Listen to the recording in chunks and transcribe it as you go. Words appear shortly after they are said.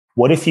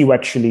What if you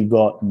actually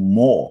got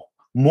more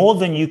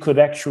than you could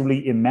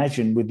actually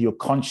imagine with your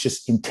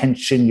conscious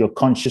intention, your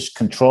conscious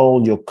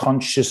control, your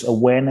conscious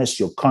awareness,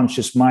 your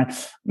conscious mind?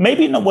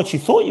 Maybe not what you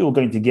thought you were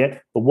going to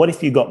get, but what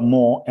if you got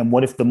more? And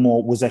what if the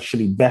more was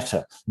actually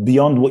better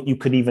beyond what you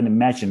could even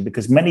imagine?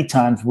 Because many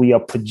times we are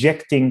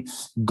projecting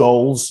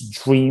goals,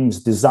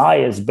 dreams,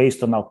 desires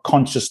based on our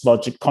conscious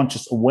logic,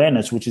 conscious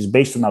awareness, which is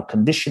based on our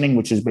conditioning,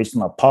 which is based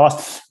on our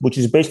past, which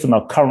is based on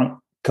our current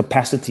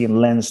capacity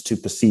and lens to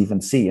perceive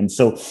and see. And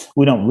so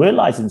we don't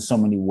realize in so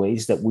many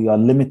ways that we are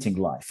limiting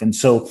life. And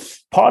so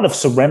part of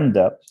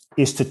surrender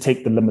is to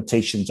take the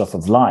limitations off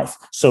of life.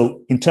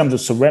 So in terms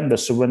of surrender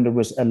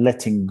is a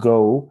letting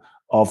go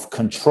of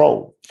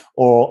control,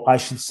 or I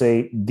should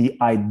say the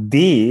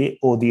idea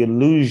or the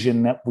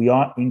illusion that we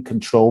are in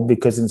control,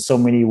 because in so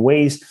many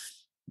ways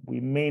we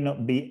may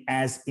not be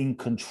as in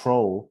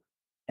control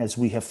as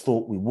we have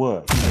thought we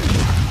were.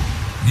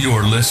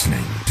 You're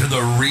listening to the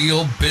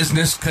Real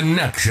Business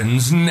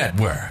Connections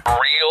Network.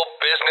 Real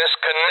Business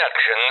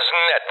Connections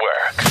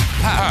Network.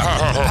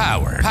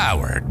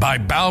 Powered by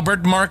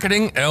Balbert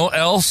Marketing,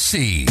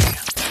 LLC.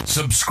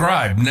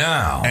 Subscribe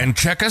now and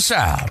check us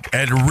out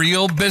at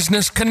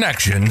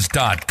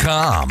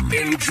realbusinessconnections.com.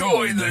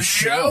 Enjoy the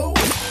show.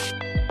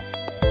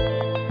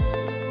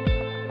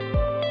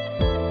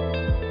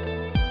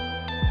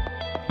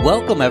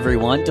 Welcome,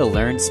 everyone, to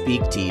Learn,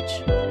 Speak,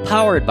 Teach,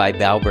 powered by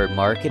Balbert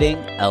Marketing,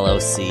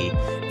 LLC.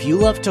 If you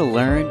love to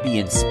learn, be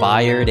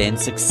inspired, and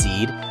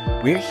succeed,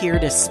 we're here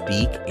to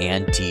speak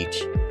and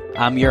teach.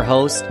 I'm your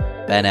host,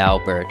 Ben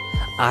Albert.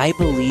 I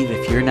believe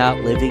if you're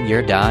not living,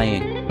 you're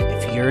dying.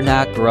 If you're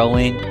not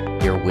growing,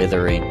 you're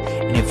withering.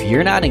 And if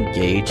you're not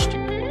engaged,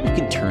 you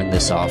can turn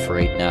this off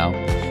right now.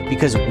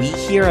 Because we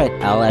here at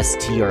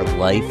LST are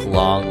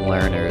lifelong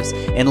learners.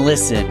 And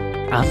listen,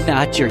 I'm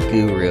not your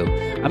guru.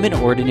 I'm an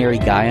ordinary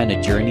guy on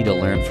a journey to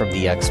learn from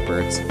the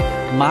experts.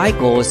 My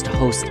goal is to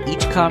host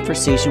each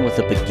conversation with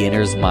a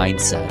beginner's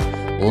mindset.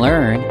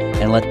 Learn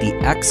and let the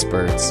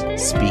experts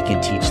speak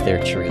and teach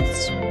their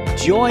truths.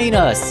 Join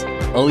us!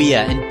 Oh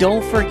yeah, and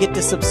don't forget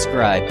to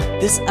subscribe.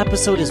 This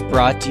episode is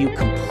brought to you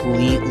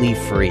completely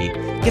free.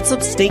 Get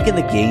some stake in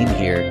the game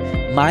here.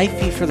 My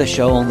fee for the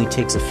show only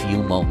takes a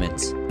few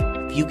moments.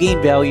 If you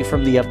gain value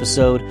from the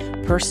episode,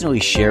 personally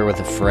share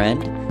with a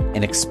friend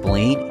and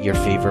explain your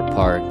favorite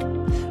part.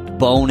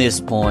 Bonus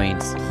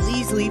points.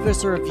 Please leave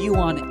us a review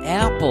on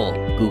Apple,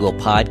 Google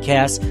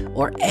Podcasts,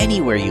 or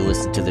anywhere you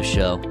listen to the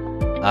show.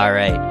 All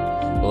right,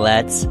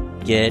 let's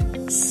get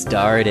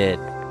started.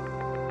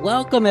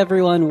 Welcome,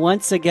 everyone,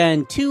 once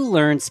again to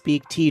Learn,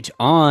 Speak, Teach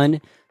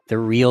on the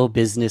Real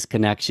Business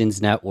Connections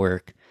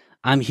Network.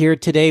 I'm here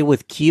today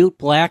with Kute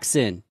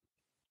Blackson.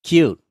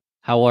 Kute,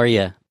 how are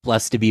you?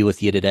 Blessed to be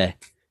with you today.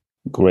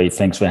 Great.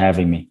 Thanks for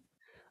having me.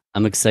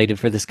 I'm excited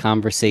for this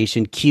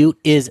conversation. Kute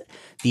is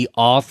the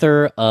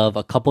author of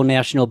a couple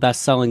national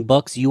best-selling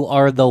books. You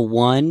Are the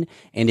One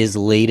and his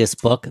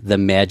latest book, The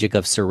Magic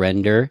of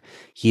Surrender.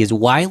 He is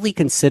widely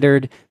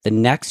considered the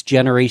next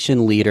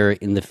generation leader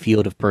in the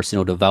field of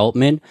personal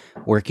development,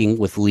 working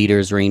with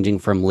leaders ranging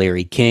from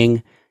Larry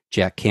King,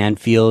 Jack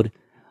Canfield,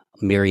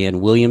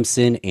 Marianne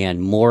Williamson,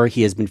 and more.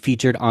 He has been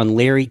featured on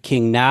Larry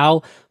King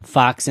Now,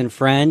 Fox and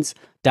Friends,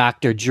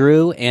 Dr.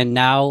 Drew, and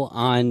now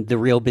on the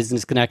Real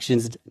Business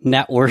Connections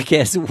Network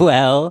as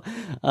well.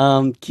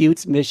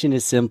 Kute's mission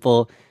is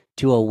simple: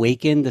 to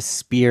awaken the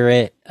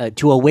spirit,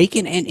 to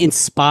awaken and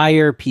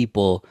inspire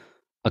people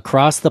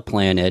across the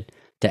planet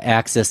to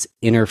access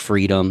inner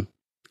freedom,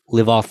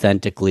 live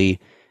authentically,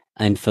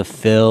 and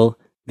fulfill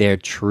their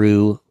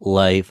true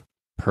life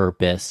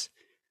purpose.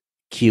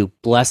 Kute,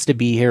 blessed to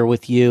be here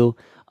with you.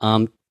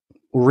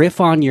 Riff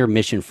on your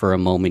mission for a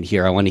moment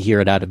here. I want to hear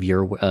it out of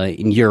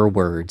in your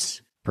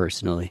words.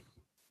 Personally?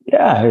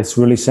 Yeah, it's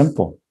really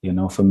simple.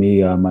 For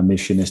me, my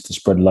mission is to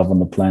spread love on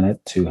the planet,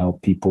 to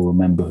help people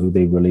remember who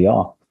they really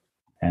are.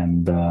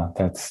 And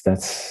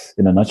that's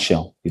in a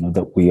nutshell,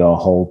 that we are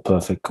whole,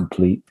 perfect,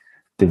 complete,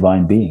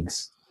 divine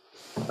beings.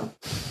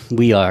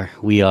 We are.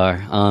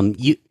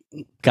 You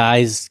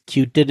guys,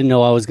 Kute didn't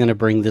know I was going to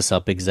bring this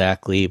up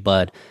exactly,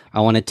 but I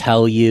want to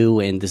tell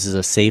you, and this is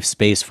a safe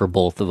space for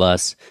both of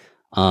us,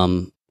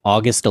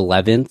 August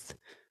 11th,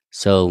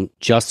 so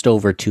just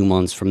over 2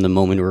 months from the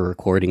moment we're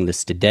recording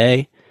this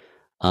today,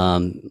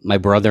 my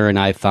brother and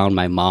I found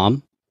my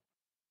mom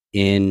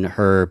in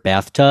her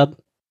bathtub.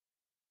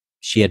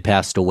 She had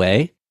passed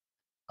away.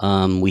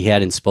 We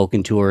hadn't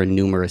spoken to her in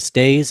numerous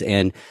days,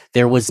 and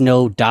there was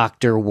no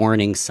doctor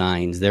warning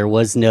signs. There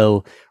was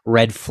no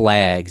red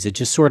flags. It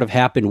just sort of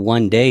happened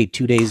one day,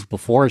 2 days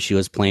before she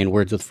was playing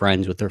Words with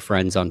Friends with her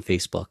friends on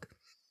Facebook.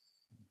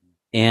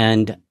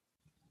 And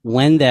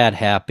when that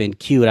happened,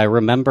 Kute, I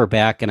remember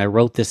back, and I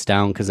wrote this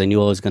down because I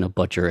knew I was going to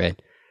butcher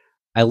it.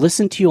 I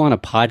listened to you on a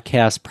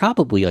podcast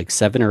probably like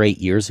 7 or 8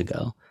 years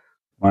ago,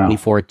 wow.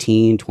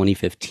 2014,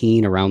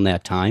 2015, around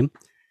that time.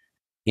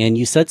 And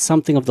you said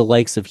something of the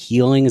likes of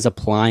healing is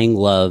applying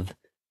love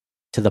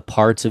to the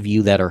parts of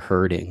you that are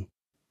hurting.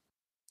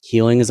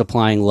 Healing is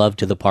applying love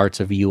to the parts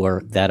of you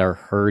that are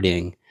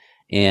hurting.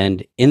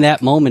 And in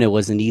that moment, it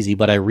wasn't easy,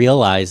 but I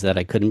realized that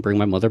I couldn't bring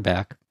my mother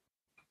back,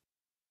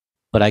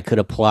 but I could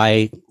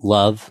apply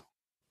love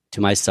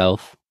to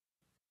myself,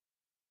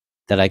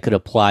 that I could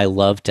apply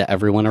love to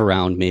everyone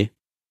around me.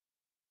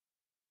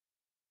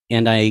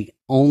 And I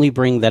only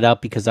bring that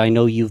up because I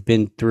know you've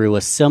been through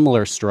a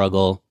similar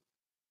struggle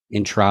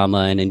in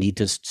trauma and a need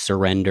to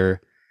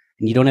surrender.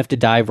 And you don't have to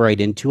dive right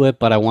into it,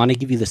 but I want to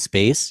give you the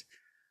space.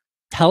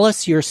 Tell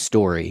us your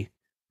story.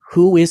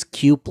 Who is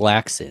Kute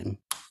Blackson?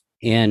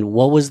 And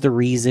what was the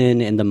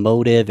reason and the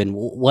motive? And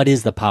what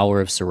is the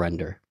power of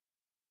surrender?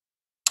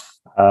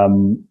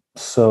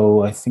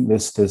 So I think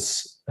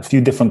there's a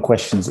few different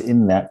questions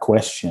in that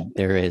question.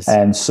 There is.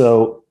 And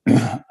so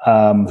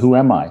who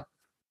am I?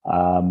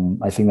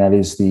 I think that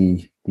is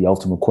the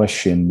ultimate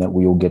question that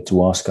we all get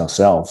to ask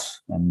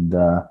ourselves. And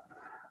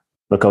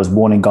look, I was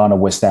born in Ghana,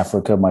 West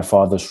Africa. My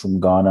father's from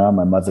Ghana.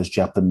 My mother's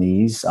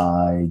Japanese.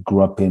 I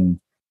grew up in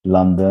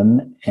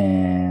London,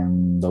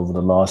 and over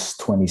the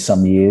last 20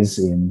 some years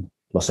in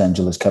Los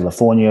Angeles,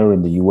 California,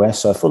 in the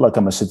US. So I feel like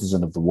I'm a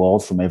citizen of the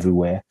world, from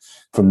everywhere,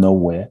 from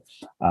nowhere.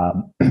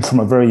 From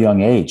a very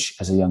young age,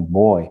 as a young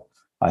boy,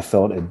 I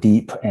felt a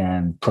deep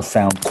and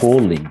profound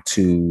calling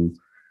to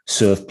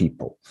serve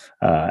people.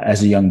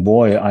 As a young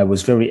boy, I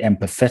was very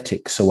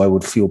empathetic. So I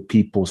would feel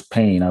people's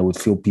pain. I would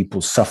feel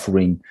people's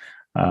suffering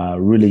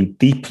really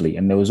deeply.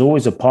 And there was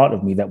always a part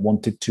of me that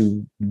wanted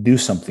to do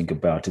something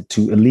about it,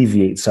 to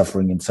alleviate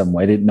suffering in some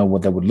way. I didn't know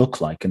what that would look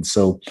like. And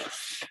so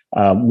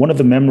one of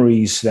the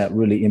memories that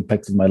really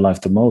impacted my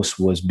life the most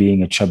was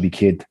being a chubby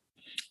kid.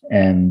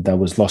 And I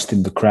was lost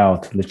in the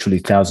crowd, literally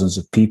thousands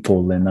of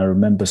people. And I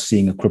remember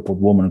seeing a crippled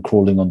woman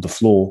crawling on the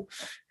floor,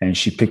 and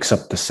she picks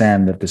up the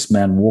sand that this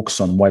man walks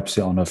on, wipes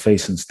it on her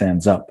face, and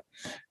stands up.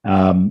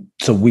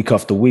 So week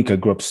after week, I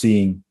grew up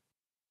seeing,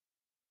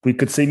 we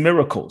could say,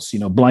 miracles,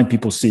 blind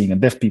people seeing and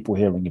deaf people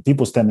hearing and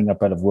people standing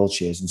up out of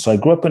wheelchairs. And so I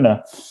grew up in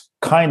a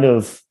kind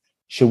of,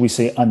 shall we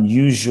say,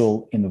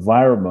 unusual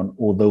environment,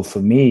 although for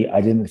me,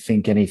 I didn't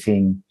think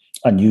anything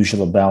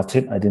unusual about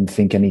it. I didn't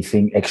think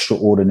anything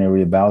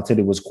extraordinary about it.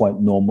 It was quite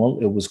normal.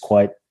 It was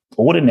quite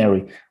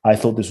ordinary. I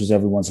thought this was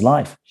everyone's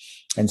life.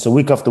 And so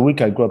week after week,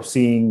 I grew up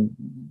seeing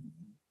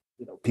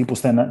people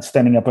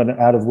standing up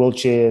out of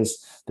wheelchairs.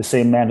 The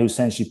same man who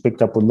essentially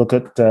picked up would look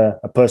at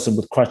a person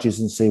with crutches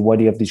and say, "Why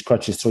do you have these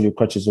crutches? Throw your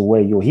crutches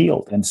away. You're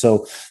healed." And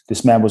so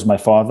this man was my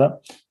father.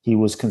 He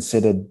was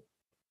considered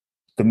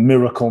the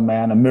miracle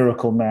man, a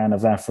miracle man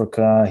of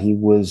Africa. He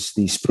was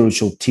the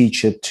spiritual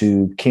teacher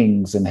to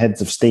kings and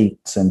heads of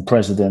states and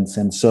presidents.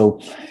 And so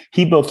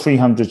he built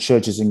 300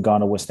 churches in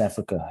Ghana, West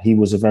Africa. He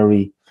was a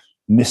very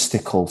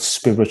mystical,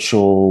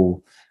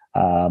 spiritual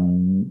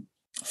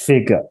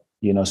figure.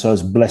 So I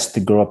was blessed to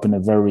grow up in a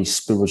very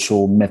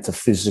spiritual,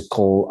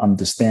 metaphysical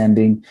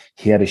understanding.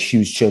 He had a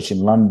huge church in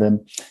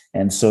London.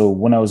 And so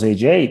when I was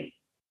age 8,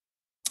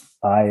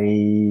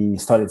 I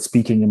started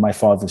speaking in my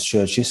father's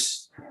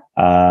churches.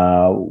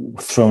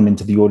 Thrown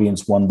into the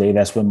audience one day.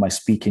 That's when my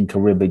speaking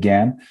career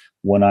began.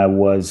 When I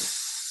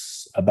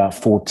was about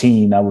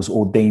 14, I was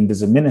ordained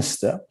as a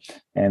minister,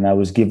 and I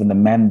was given the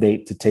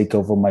mandate to take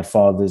over my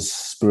father's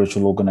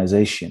spiritual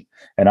organization.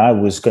 And I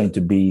was going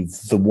to be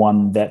the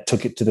one that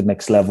took it to the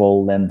next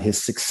level and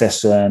his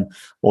successor. And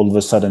all of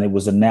a sudden it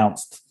was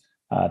announced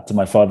to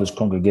my father's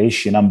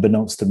congregation,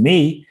 unbeknownst to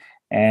me.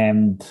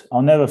 And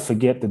I'll never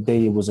forget the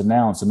day it was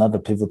announced, another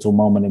pivotal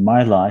moment in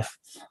my life.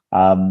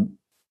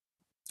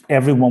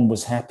 Everyone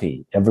was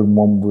happy.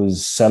 Everyone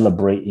was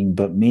celebrating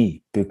but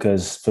me,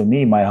 because for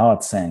me, my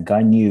heart sank.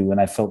 I knew and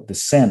I felt the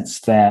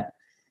sense that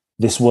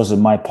this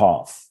wasn't my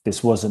path.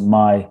 This wasn't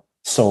my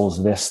soul's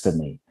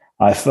destiny.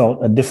 I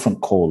felt a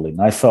different calling.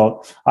 I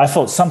felt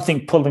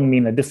something pulling me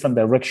in a different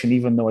direction,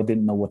 even though I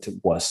didn't know what it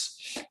was.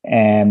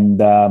 And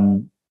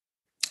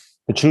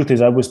the truth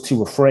is, I was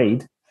too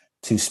afraid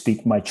to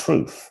speak my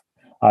truth.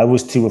 I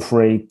was too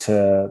afraid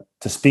to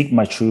speak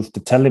my truth, to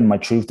tell him my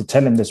truth, to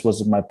tell him this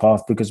wasn't my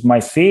path, because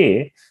my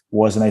fear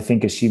was, and I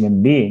think as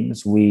human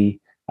beings, we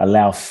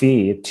allow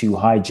fear to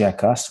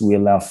hijack us. We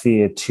allow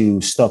fear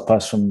to stop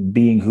us from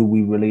being who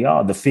we really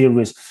are. The fear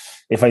is,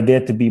 if I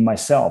dare to be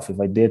myself, if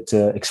I dare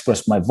to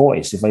express my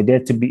voice, if I dare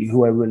to be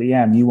who I really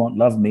am, you won't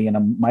love me.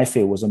 And my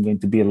fear was, I'm going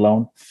to be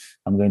alone.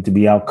 I'm going to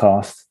be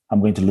outcast. I'm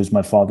going to lose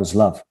my father's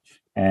love.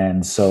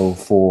 And so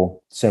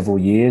for several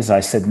years, I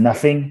said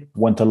nothing,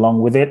 went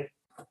along with it.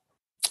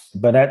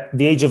 But at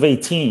the age of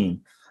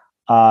 18,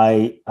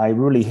 I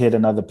really hit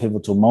another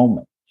pivotal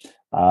moment.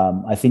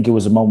 I think it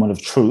was a moment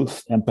of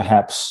truth, and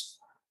perhaps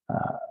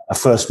a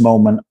first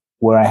moment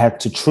where I had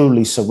to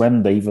truly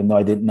surrender, even though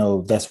I didn't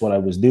know that's what I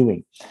was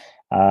doing.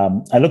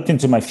 I looked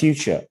into my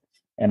future,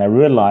 and I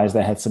realized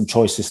I had some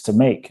choices to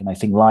make. And I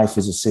think life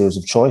is a series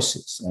of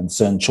choices, and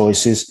certain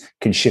choices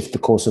can shift the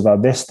course of our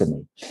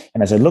destiny.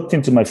 And as I looked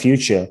into my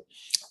future,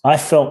 I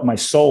felt my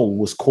soul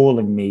was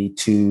calling me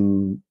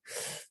to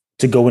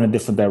go in a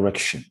different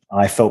direction.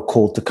 I felt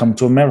called to come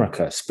to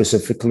America,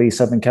 specifically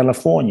Southern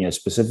California,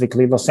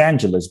 specifically Los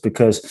Angeles,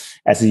 because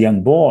as a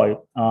young boy,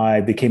 I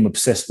became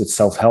obsessed with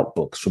self-help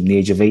books. From the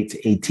age of 8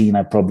 to 18,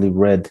 I probably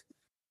read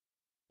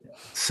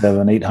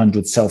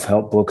 800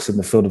 self-help books in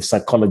the field of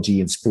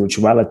psychology and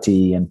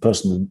spirituality and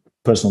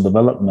personal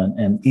development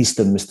and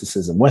Eastern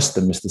mysticism,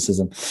 Western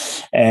mysticism.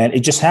 And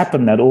it just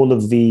happened that all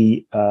of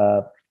the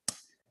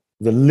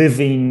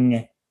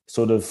living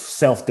sort of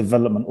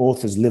self-development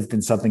authors lived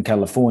in Southern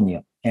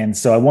California. And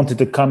so I wanted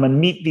to come and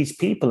meet these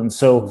people. And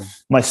so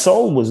my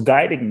soul was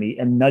guiding me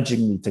and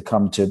nudging me to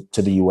come to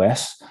the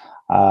US.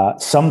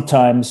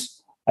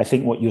 Sometimes I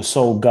think what your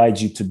soul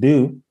guides you to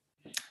do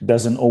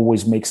doesn't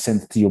always make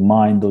sense to your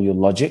mind or your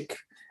logic.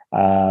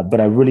 But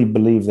I really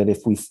believe that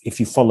if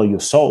you follow your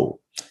soul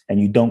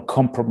and you don't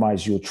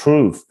compromise your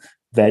truth,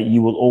 that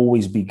you will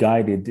always be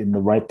guided in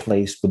the right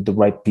place with the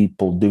right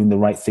people doing the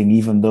right thing,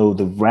 even though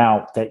the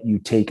route that you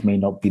take may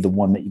not be the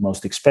one that you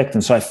most expect.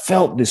 And so I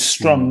felt this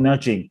strong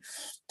nudging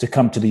to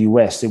come to the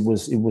US. It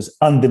was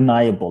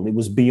undeniable. It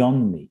was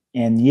beyond me.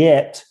 And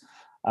yet,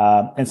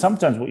 and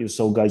sometimes what your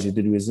soul guides you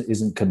to do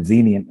isn't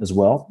convenient as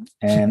well.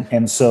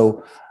 And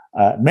so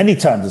many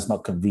times it's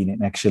not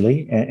convenient,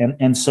 actually.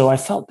 And so I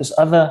felt this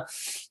other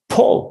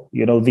pull,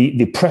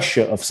 the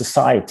pressure of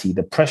society,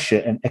 the pressure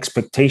and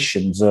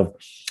expectations of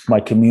my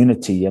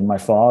community and my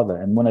father.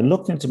 And when I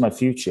looked into my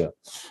future,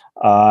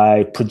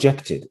 I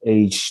projected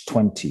age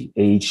 20,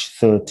 age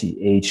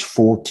 30, age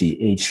 40,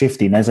 age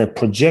 50. And as I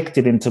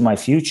projected into my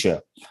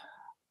future,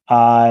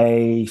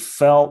 I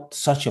felt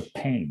such a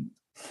pain.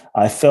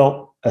 I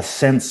felt a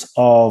sense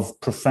of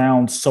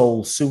profound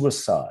soul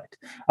suicide.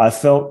 I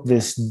felt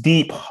this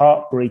deep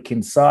heartbreak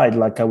inside,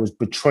 like I was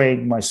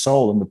betraying my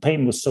soul. And the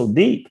pain was so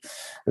deep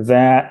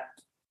that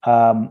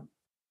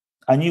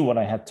I knew what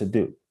I had to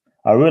do.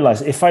 I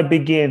realized if I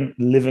begin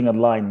living a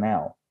lie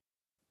now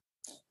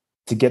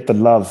to get the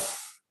love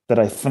that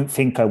I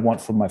think I want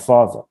from my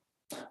father,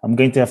 I'm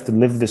going to have to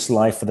live this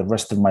life for the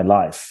rest of my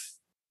life.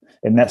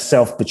 And that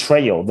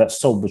self-betrayal, that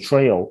soul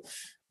betrayal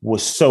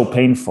was so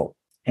painful.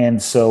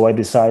 And so I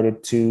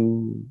decided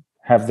to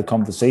have the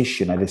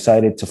conversation. I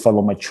decided to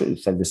follow my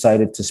truth. I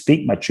decided to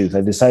speak my truth.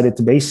 I decided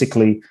to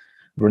basically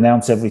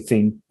renounce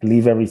everything,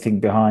 leave everything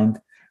behind,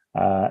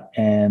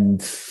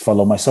 and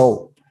follow my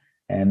soul.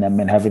 And I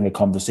meant having a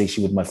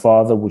conversation with my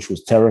father, which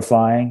was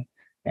terrifying.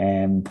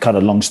 And kind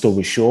of long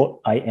story short,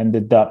 I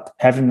ended up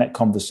having that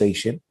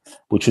conversation,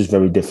 which was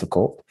very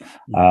difficult.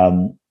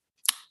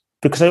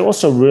 Because I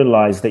also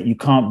realized that you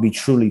can't be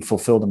truly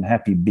fulfilled and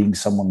happy being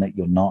someone that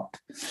you're not.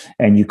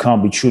 And you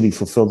can't be truly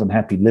fulfilled and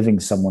happy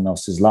living someone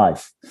else's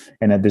life.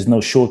 And that there's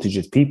no shortage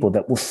of people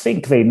that will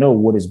think they know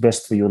what is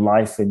best for your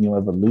life and your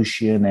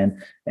evolution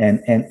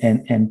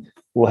and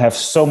will have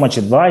so much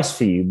advice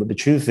for you. But the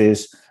truth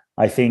is,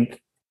 I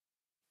think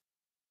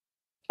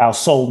our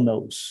soul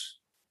knows.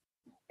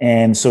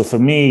 And so for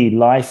me,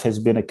 life has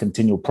been a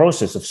continual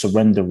process of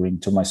surrendering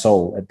to my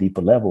soul at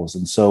deeper levels.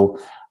 And so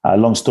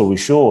long story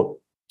short,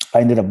 I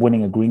ended up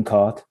winning a green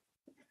card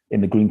in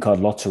the green card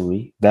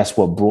lottery. That's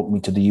what brought me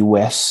to the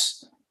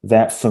US.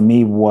 That for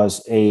me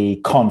was a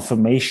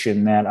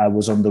confirmation that I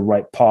was on the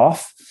right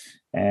path.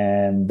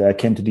 And I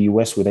came to the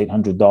US with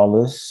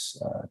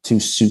 $800, 2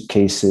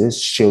 suitcases,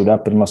 showed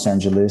up in Los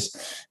Angeles,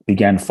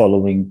 began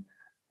following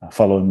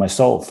my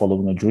soul,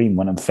 following a dream.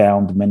 When I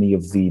found many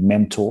of the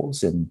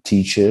mentors and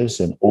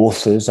teachers and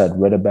authors I'd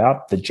read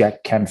about, the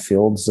Jack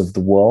Canfields of the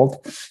world,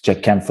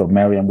 Jack Canfield,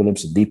 Marianne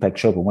Williamson, Deepak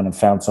Chopra, went and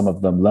found some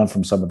of them, learned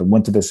from some of them,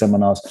 went to their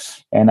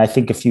seminars. And I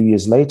think a few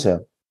years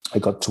later, I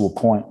got to a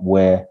point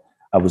where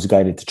I was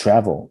guided to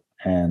travel.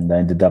 And I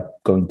ended up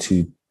I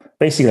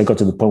got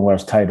to the point where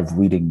I was tired of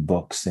reading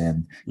books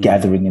and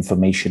gathering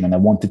information. And I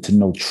wanted to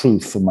know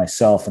truth for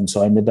myself. And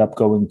so I ended up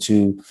going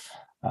to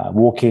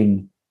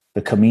walking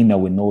the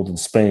Camino in northern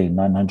Spain,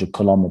 900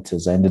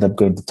 kilometers. I ended up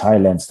going to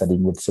Thailand,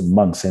 studying with some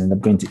monks. I ended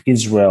up going to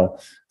Israel,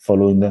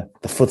 following the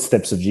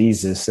footsteps of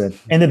Jesus, and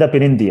ended up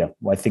in India.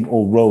 I think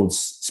all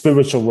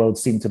spiritual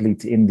roads seem to lead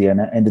to India.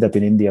 And I ended up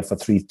in India for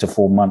 3 to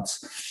 4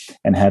 months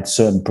and had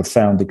certain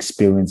profound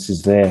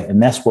experiences there.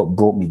 And that's what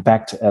brought me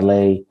back to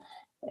LA.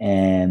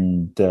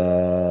 And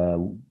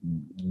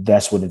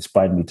that's what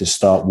inspired me to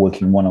start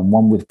working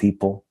one-on-one with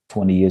people.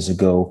 20 years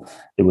ago,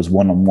 it was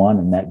one-on-one,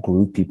 and that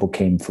group, people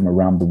came from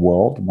around the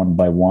world, one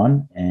by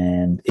one,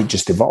 and it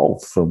just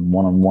evolved from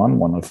one-on-one,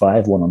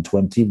 1-on-5,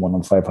 1-on-20,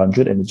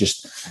 1-on-500, and it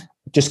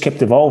just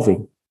kept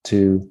evolving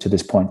to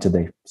this point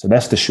today. So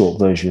that's the short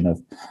version of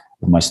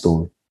my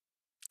story.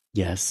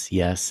 Yes.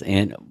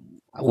 And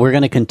we're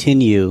going to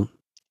continue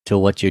to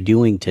what you're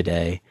doing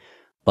today,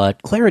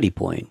 but clarity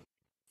point.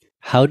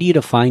 How do you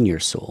define your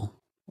soul?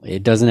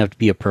 It doesn't have to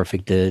be a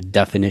perfect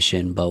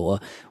definition,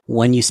 but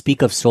when you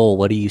speak of soul,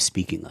 what are you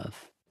speaking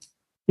of?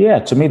 Yeah,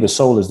 to me, the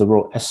soul is the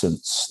real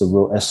essence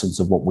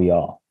of what we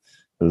are,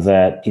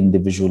 that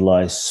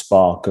individualized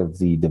spark of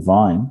the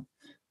divine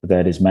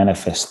that is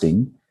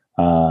manifesting.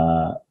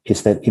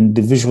 It's that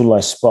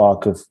individualized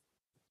spark of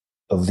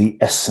the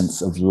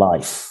essence of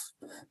life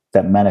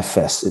that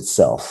manifests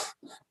itself,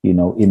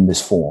 in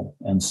this form.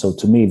 And so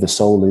to me, the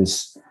soul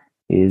is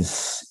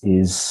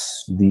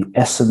the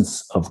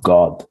essence of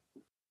God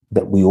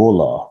that we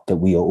all are, that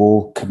we are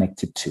all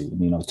connected to.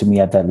 To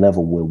me, at that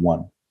level, we're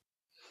one.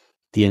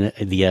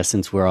 the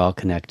essence we're all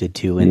connected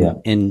to.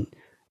 And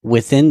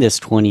within this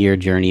 20-year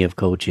journey of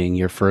coaching,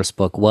 your first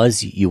book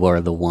was You Are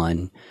the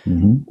One.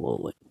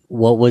 Mm-hmm.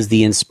 What was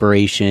the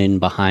inspiration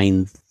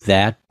behind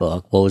that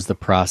book? What was the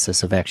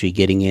process of actually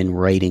getting in,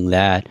 writing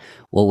that?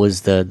 What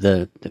was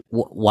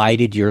why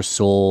did your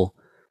soul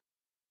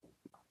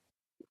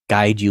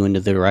guide you into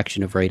the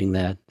direction of writing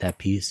that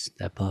piece,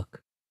 that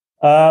book?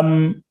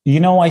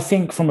 I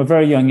think from a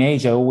very young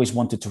age, I always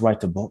wanted to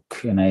write a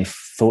book, and I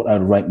thought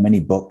I'd write many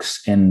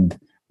books. And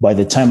by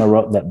the time I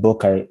wrote that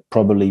book, I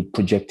probably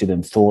projected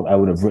and thought I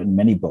would have written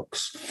many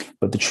books.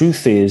 But the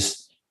truth is,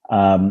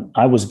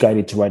 I was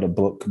guided to write a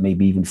book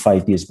maybe even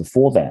 5 years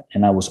before that.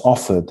 And I was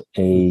offered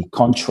a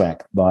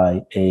contract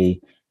by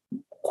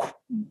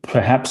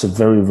perhaps a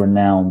very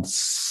renowned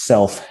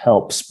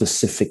self-help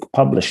specific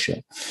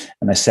publisher.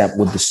 And I sat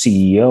with the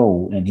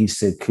CEO and he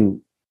said,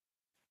 Kute,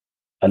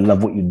 I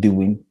love what you're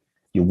doing.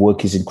 Your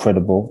work is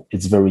incredible.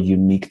 It's very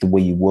unique, the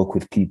way you work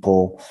with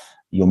people,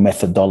 your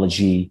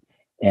methodology.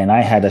 And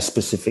I had a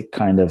specific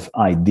kind of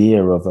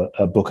idea of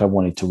a book I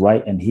wanted to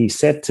write. And he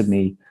said to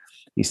me,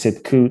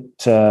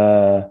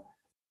 Kute,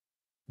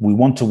 we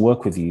want to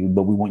work with you,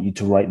 but we want you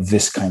to write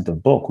this kind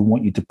of book. We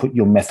want you to put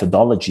your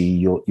methodology,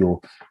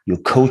 your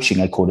coaching,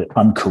 I call it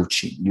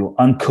uncoaching, your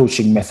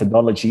uncoaching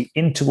methodology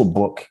into a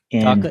book.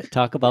 And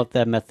talk about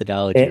that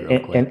methodology real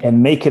quick.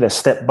 And make it a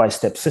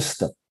step-by-step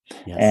system.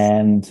 Yes.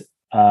 And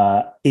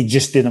it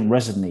just didn't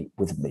resonate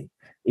with me.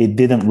 It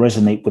didn't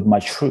resonate with my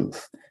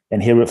truth.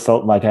 And here it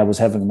felt like I was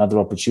having another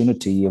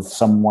opportunity of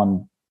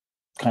someone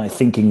kind of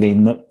thinking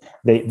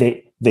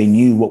they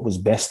knew what was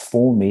best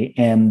for me.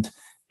 And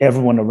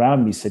everyone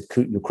around me said,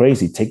 Kute, you're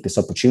crazy. Take this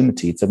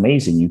opportunity. It's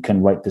amazing. You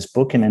can write this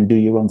book and then do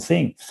your own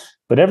thing.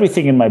 But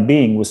everything in my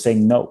being was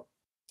saying no.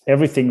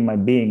 Everything in my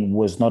being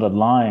was not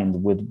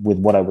aligned with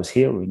what I was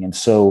hearing. And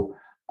so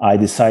I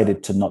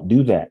decided to not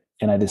do that.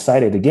 And I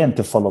decided again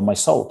to follow my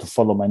soul, to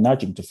follow my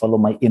nudging, to follow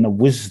my inner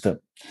wisdom.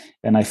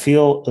 And I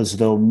feel as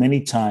though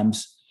many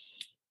times,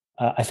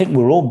 I think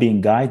we're all being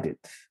guided.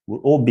 We're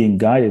all being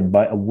guided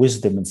by a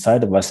wisdom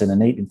inside of us, an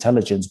innate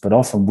intelligence, but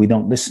often we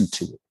don't listen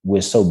to it.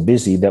 We're so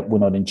busy that we're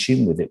not in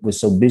tune with it. We're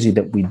so busy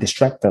that we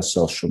distract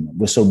ourselves from it.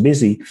 We're so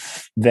busy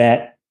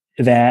that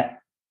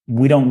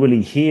we don't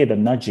really hear the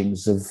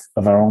nudgings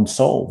of our own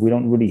soul. We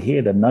don't really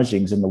hear the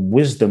nudgings and the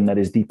wisdom that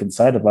is deep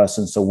inside of us.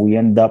 And so we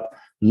end up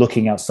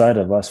looking outside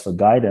of us for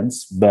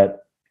guidance,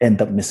 but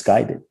end up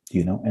misguided,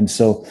 And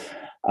so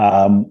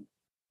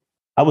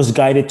I was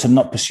guided to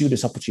not pursue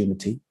this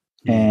opportunity.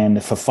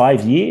 And for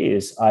 5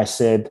 years, I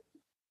said,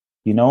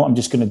 I'm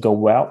just going to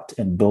go out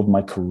and build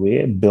my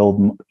career,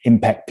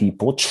 impact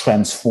people,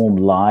 transform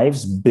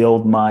lives,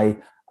 build my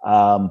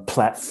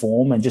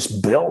platform, and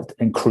just build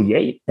and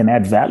create and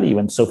add value.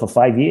 And so for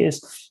 5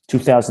 years,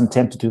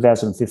 2010 to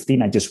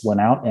 2015, I just went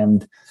out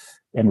and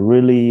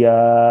really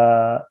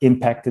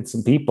impacted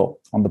some people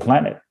on the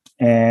planet.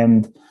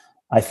 And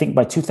I think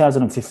by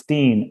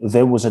 2015,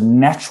 there was a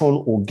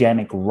natural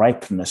organic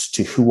ripeness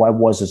to who I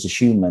was as a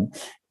human,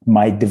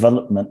 my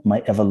development,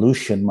 my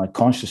evolution, my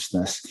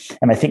consciousness.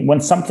 And I think when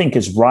something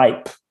is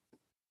ripe,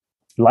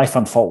 life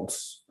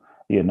unfolds.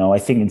 I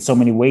think in so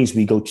many ways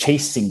we go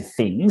chasing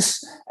things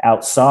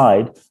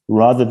outside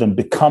rather than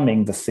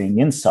becoming the thing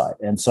inside.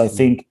 And so I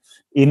think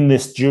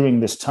during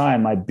this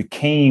time, I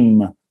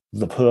became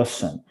the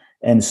person.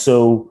 And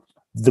so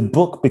the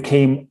book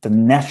became the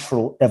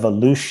natural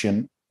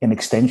evolution and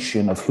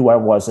extension of who I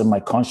was in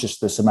my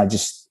consciousness. And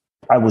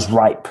I was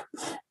ripe.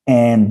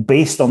 And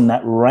based on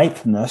that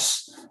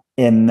ripeness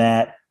and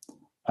that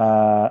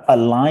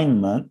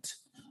alignment,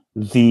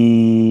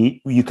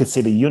 you could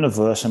say the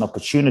universe and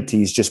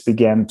opportunities just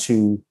began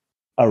to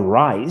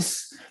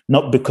arise,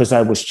 not because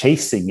I was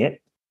chasing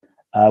it,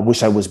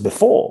 which I was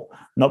before,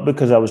 not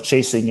because I was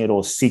chasing it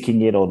or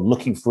seeking it or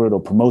looking for it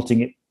or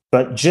promoting it,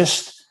 but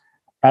just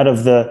out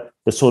of the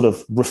sort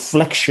of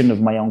reflection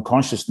of my own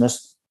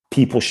consciousness,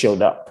 people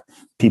showed up.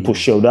 People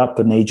showed up,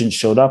 and agents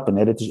showed up, and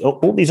editors.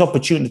 All these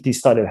opportunities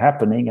started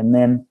happening, and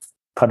then,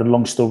 cut a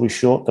long story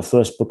short, the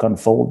first book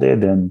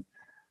unfolded, and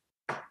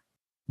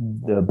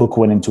the book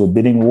went into a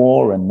bidding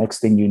war. And next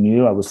thing you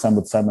knew, I was signed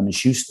with Simon &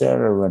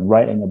 Schuster and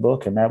writing a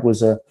book, and that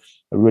was a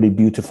really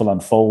beautiful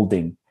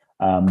unfolding.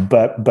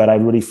 But I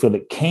really feel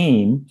it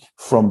came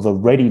from the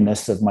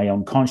readiness of my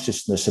own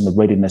consciousness and the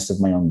readiness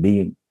of my own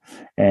being,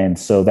 and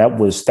so that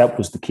was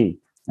the key.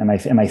 And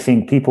I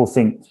think people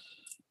think,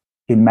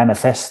 in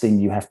manifesting,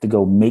 you have to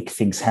go make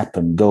things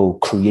happen, go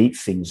create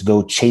things,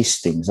 go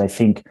chase things. I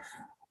think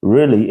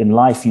really in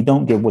life, you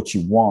don't get what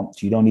you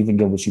want. You don't even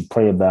get what you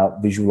pray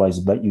about, visualize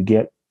about. You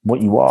get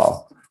what you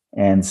are.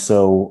 And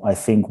so I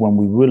think when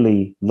we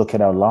really look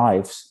at our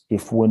lives,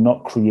 if we're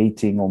not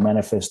creating or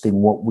manifesting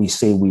what we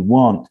say we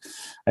want,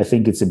 I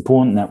think it's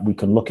important that we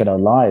can look at our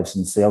lives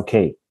and say,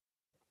 okay,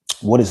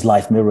 what is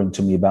life mirroring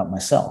to me about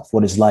myself?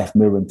 What is life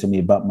mirroring to me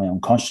about my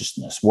own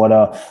consciousness? What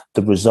are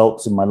the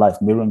results in my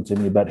life mirroring to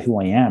me about who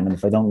I am? And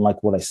if I don't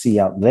like what I see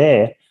out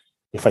there,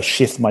 if I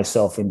shift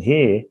myself in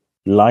here,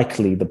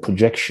 likely the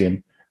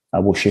projection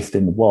will shift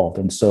in the world.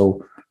 And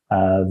so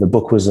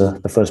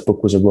The first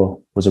book was a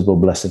real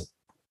blessing.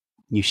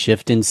 You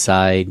shift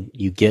inside,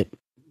 you get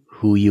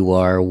who you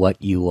are, what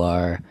you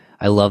are.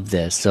 I love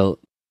this. So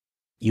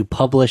you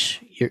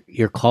publish,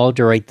 you're called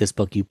to write this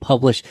book. You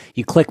publish,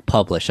 you click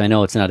publish. I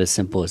know it's not as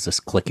simple as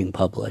just clicking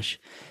publish.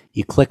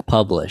 You click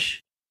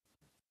publish.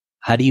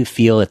 How do you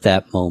feel at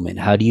that moment?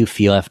 How do you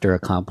feel after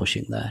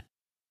accomplishing that?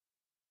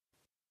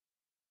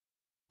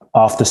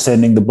 After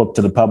sending the book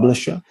to the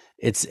publisher?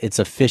 It's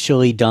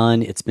officially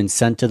done. It's been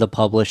sent to the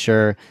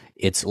publisher.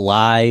 It's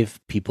live.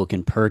 People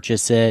can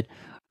purchase it.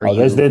 Are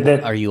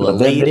you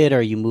elated?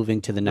 Are you moving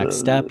to the next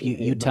step?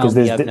 You tell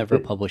me. I've never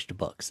published a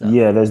book. So.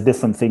 Yeah, there's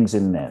different things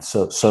in there.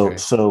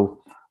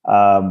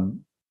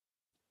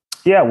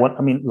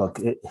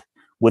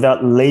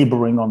 Without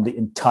laboring on the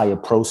entire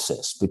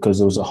process, because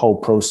there was a whole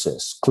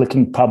process.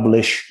 Clicking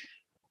publish,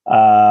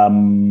 I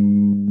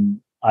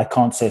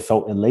can't say I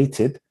felt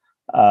elated.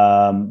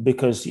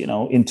 Because,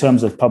 in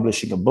terms of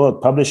publishing a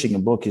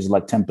book is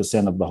like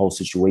 10% of the whole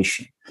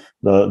situation.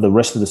 The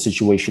rest of the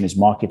situation is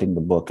marketing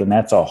the book. And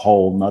that's a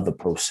whole nother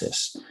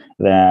process.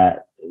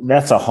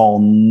 That's a whole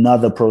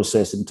nother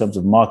process in terms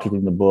of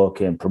marketing the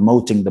book and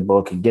promoting the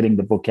book and getting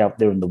the book out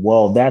there in the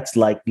world. That's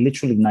like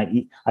literally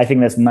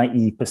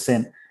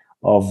 90%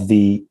 of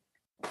the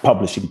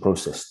publishing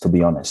process, to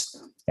be honest.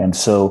 And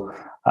so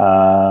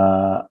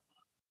for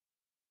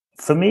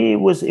me, it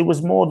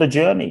was more the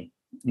journey.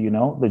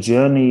 The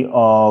journey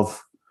of,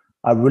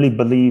 I really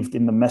believed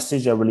in the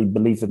message. I really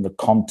believed in the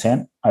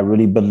content. I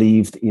really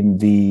believed in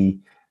the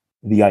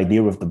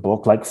idea of the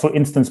book. Like, for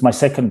instance, my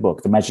second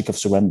book, The Magic of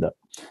Surrender,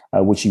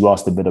 which you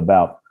asked a bit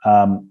about.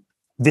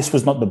 This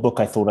was not the book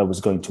I thought I was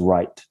going to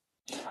write.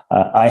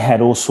 I had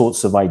all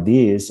sorts of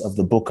ideas of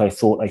the book I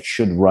thought I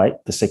should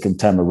write the second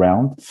time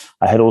around.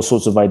 I had all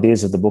sorts of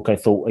ideas of the book I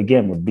thought,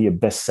 again, would be a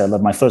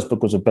bestseller. My first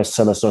book was a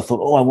bestseller, so I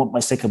thought, I want my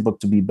second book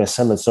to be a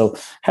bestseller. So I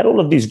had all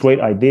of these great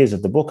ideas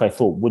of the book I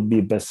thought would be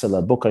a bestseller,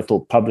 a book I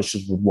thought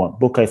publishers would want,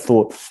 book I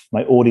thought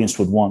my audience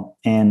would want.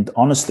 And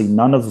honestly, I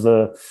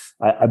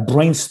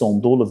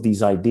brainstormed all of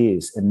these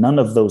ideas, and none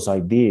of those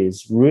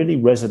ideas really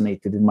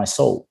resonated in my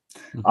soul.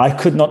 I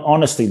could not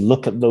honestly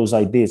look at those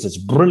ideas, as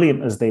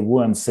brilliant as they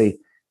were, and say,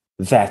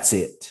 that's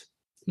it.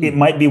 It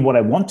might be what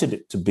I wanted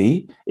it to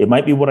be. It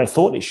might be what I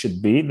thought it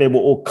should be. They were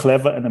all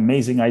clever and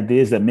amazing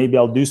ideas that maybe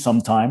I'll do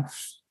sometime.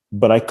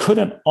 But I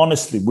couldn't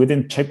honestly, with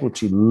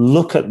integrity,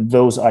 look at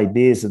those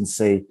ideas and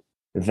say,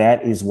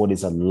 that is what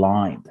is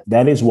aligned.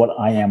 That is what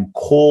I am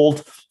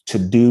called to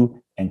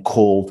do and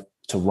called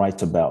to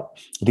write about.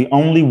 The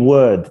only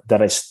word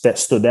that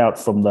stood out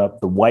from the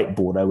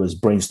whiteboard, I was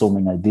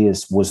brainstorming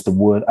ideas, was the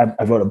word,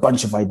 I wrote a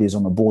bunch of ideas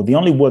on the board. The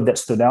only word that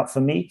stood out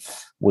for me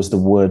was the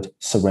word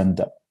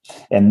surrender.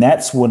 And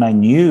that's when I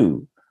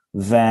knew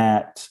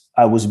that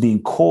I was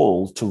being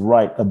called to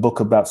write a book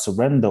about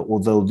surrender,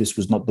 although this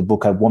was not the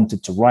book I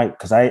wanted to write,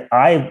 because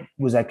I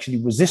was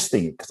actually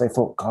resisting it, because I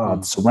thought,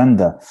 God,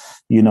 surrender.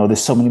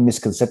 There's so many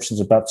misconceptions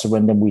about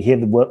surrender. We hear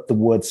the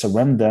word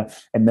surrender,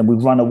 and then we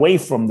run away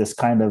from this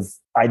kind of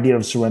idea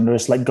of surrender.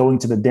 It's like going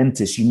to the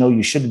dentist.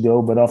 You should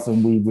go, but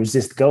often we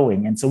resist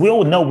going. And so we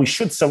all know we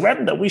should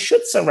surrender,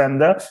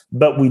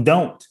 but we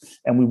don't.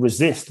 And we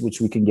resist, which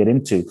we can get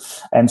into.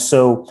 And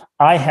so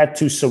I had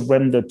to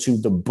surrender to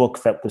the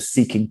book that was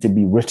seeking to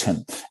be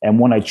written. And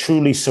when I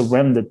truly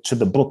surrendered to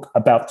the book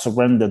about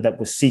surrender that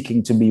was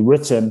seeking to be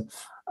written,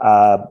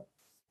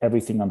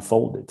 everything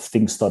unfolded.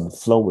 Things started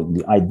flowing.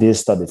 The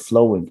ideas started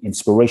flowing.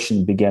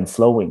 Inspiration began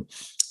flowing.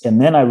 And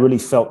then I really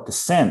felt the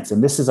sense,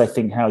 and this is, I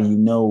think, how you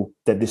know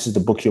that this is the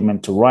book you're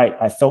meant to write.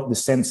 I felt the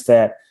sense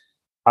that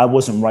I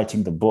wasn't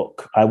writing the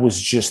book. I was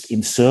just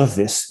in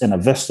service and a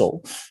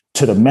vessel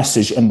to the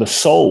message and the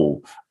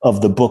soul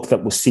of the book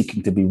that was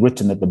seeking to be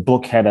written, that the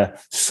book had a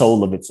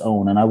soul of its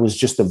own. And I was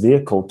just a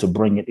vehicle to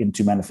bring it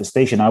into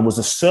manifestation. I was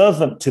a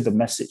servant to the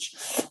message.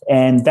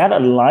 And that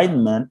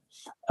alignment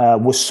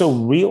was so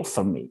real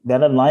for me.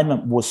 That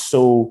alignment was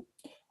so,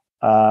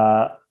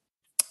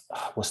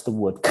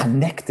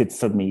 connected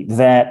for me,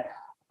 that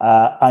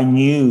I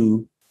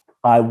knew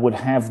I would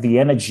have the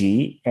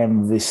energy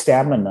and the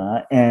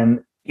stamina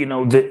and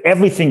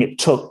everything it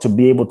took to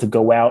be able to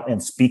go out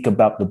and speak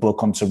about the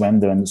book on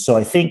surrender. And so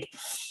I think,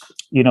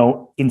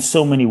 in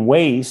so many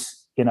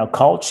ways in our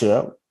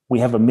culture, we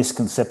have a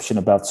misconception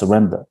about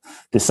surrender.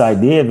 This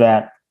idea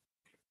that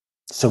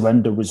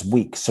surrender is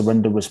weak,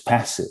 surrender is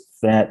passive,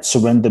 that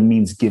surrender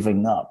means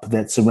giving up,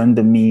 that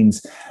surrender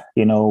means,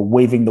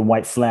 waving the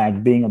white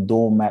flag, being a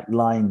doormat,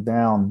 lying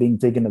down, being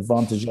taken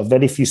advantage of,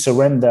 that if you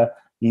surrender,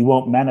 you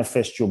won't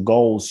manifest your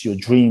goals, your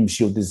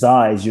dreams, your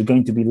desires. You're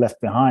going to be left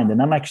behind.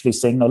 And I'm actually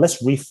saying, no,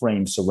 let's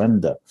reframe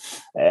surrender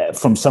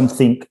from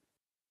something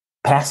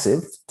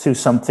passive to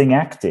something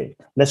active.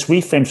 Let's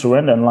reframe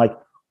surrender. And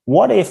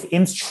what if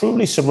in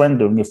truly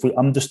surrendering, if we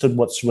understood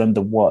what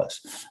surrender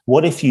was,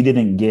 what if you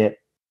didn't get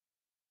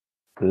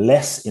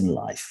less in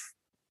life,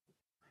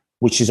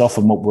 which is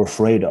often what we're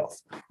afraid of?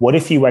 What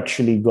if you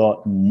actually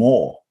got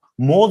more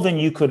more than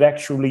you could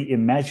actually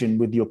imagine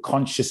with your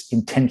conscious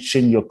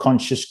intention, your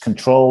conscious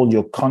control,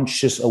 your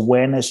conscious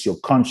awareness, your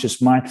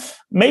conscious mind.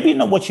 Maybe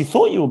not what you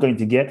thought you were going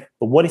to get,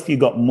 but what if you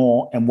got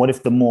more? And what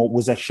if the more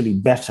was actually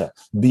better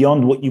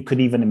beyond what you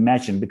could even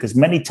imagine? Because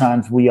many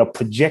times we are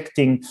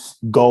projecting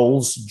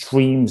goals,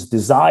 dreams,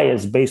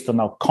 desires based on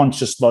our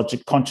conscious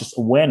logic, conscious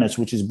awareness,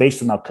 which is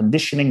based on our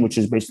conditioning, which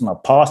is based on our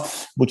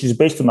past, which is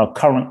based on our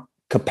current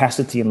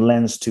capacity and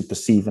lens to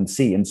perceive and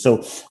see. And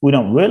so we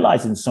don't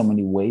realize in so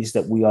many ways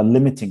that we are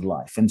limiting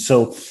life. And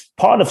so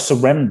part of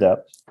surrender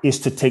is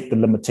to take the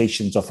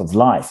limitations off of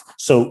life.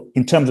 So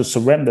in terms of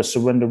surrender,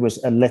 surrender is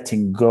a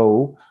letting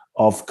go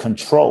of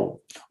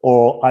control,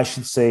 or I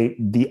should say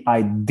the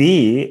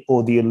idea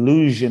or the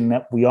illusion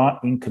that we are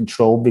in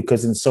control,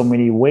 because in so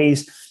many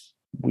ways,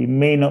 we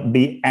may not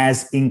be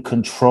as in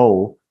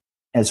control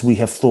as we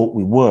have thought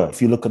we were.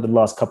 If you look at the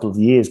last couple of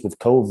years with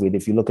COVID,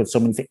 if you look at so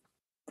many things,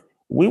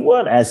 we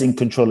weren't as in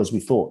control as we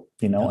thought,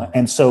 Yeah.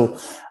 And so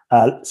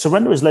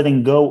surrender is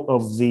letting go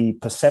of the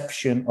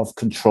perception of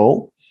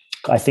control.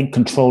 I think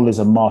control is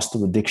a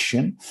master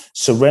addiction.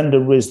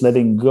 Surrender is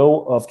letting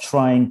go of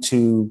trying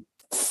to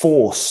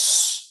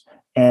force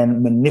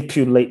and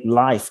manipulate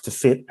life to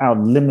fit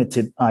our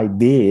limited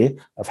idea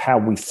of how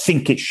we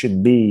think it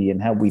should be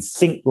and how we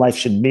think life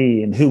should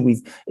be and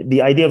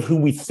the idea of who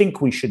we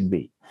think we should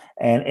be.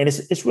 And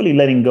it's really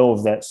letting go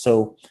of that.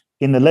 So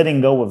in the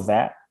letting go of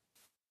that,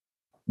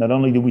 not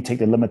only do we take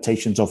the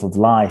limitations off of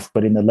life,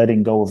 but in the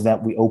letting go of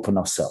that, we open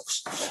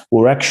ourselves.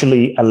 We'll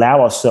actually allow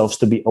ourselves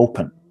to be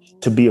open,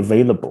 to be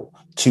available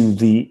to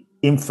the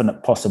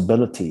infinite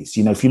possibilities.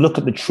 If you look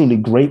at the truly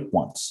great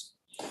ones,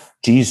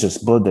 Jesus,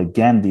 Buddha,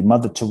 Gandhi,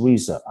 Mother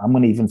Teresa, I'm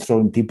going to even throw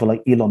in people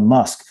like Elon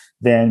Musk.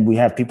 Then we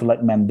have people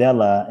like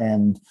Mandela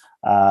and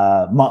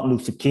Martin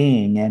Luther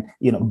King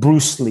and,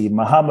 Bruce Lee,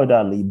 Muhammad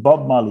Ali,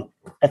 Bob Marley.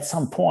 At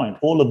some point,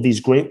 all of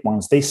these great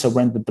ones, they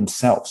surrendered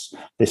themselves.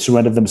 They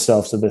surrendered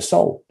themselves to their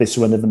soul. They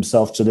surrendered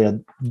themselves to their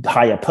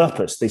higher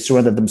purpose. They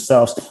surrendered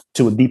themselves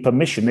to a deeper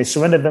mission. They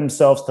surrendered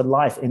themselves to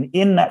life. And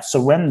in that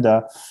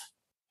surrender,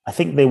 I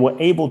think they were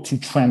able to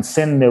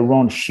transcend their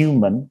own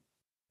human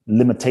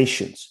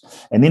limitations.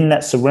 And in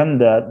that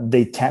surrender,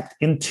 they tapped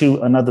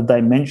into another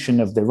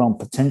dimension of their own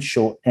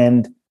potential.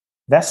 And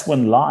that's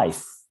when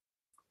life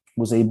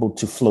was able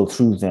to flow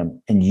through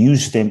them and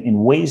use them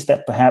in ways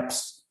that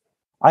perhaps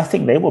I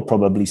think they were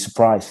probably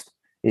surprised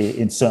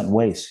in certain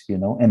ways,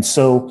 And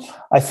so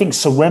I think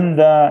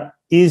surrender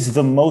is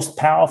the most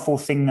powerful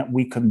thing that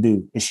we can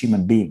do as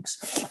human beings.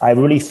 I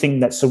really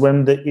think that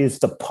surrender is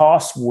the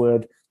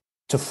password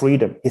to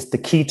freedom. It's the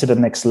key to the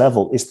next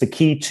level. It's the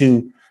key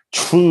to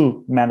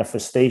true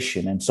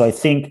manifestation. And so I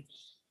think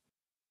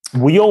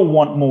we all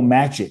want more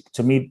magic.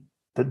 To me,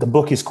 the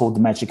book is called The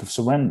Magic of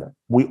Surrender.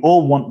 We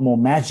all want more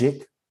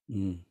magic,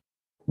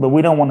 but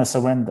we don't want to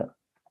surrender.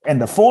 And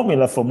the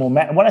formula for more,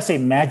 when I say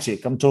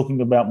magic, I'm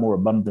talking about more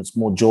abundance,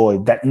 more joy,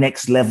 that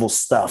next level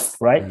stuff,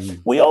 right?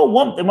 We all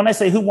want, and when I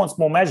say who wants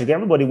more magic,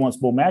 everybody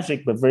wants more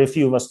magic, but very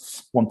few of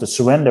us want to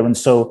surrender. And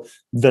so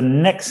the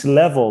next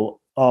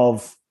level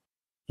of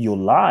your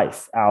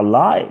life, our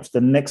lives,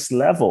 the next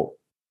level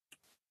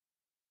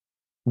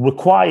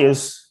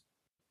requires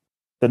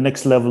the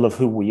next level of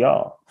who we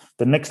are.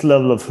 The next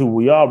level of who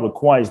we are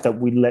requires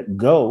that we let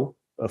go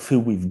of who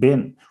we've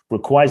been,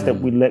 requires that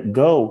we let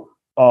go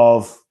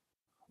of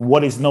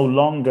what is no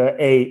longer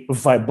a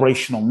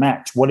vibrational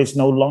match, what is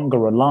no longer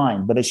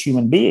aligned. But as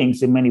human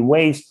beings, in many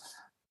ways,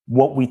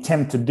 what we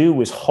tend to do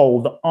is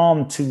hold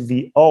on to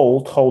the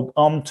old, hold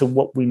on to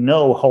what we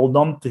know, hold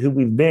on to who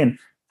we've been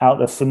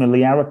out of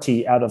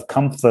familiarity, out of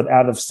comfort,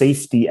 out of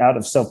safety, out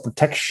of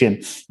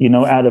self-protection,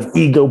 out of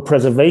ego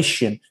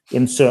preservation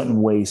in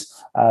certain ways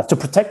to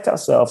protect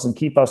ourselves and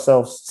keep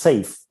ourselves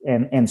safe.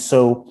 And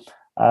so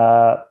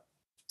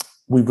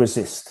we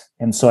resist.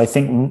 And so I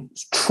think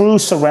true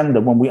surrender,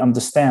 when we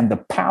understand the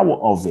power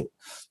of it,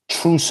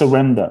 true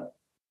surrender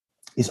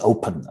is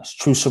openness.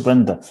 True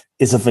surrender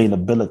is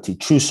availability.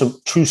 True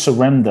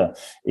surrender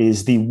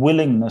is the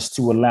willingness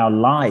to allow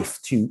life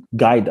to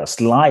guide us,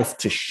 life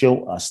to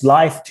show us,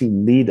 life to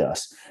lead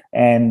us.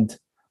 And,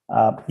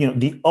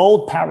 the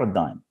old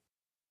paradigm,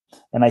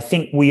 and I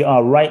think we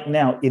are right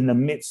now in the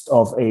midst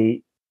of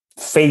a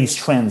phase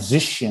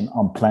transition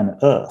on planet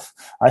Earth.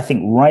 I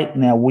think right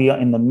now we are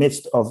in the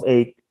midst of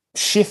a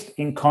shift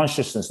in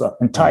consciousness, the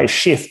entire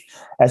shift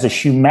as a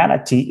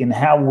humanity in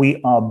how we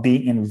are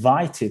being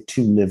invited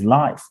to live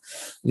life.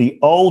 The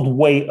old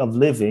way of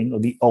living, or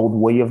the old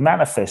way of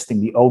manifesting,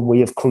 the old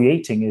way of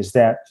creating is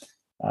the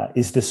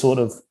sort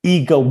of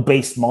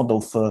ego-based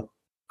model for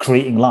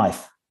creating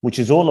life, which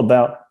is all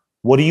about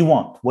what do you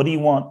want? What do you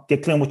want?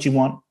 Get clear on what you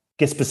want,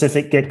 get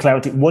specific, get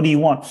clarity. What do you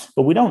want?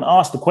 But we don't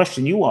ask the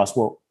question you ask,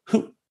 well,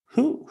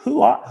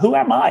 who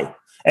am I?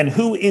 And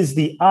who is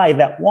the I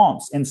that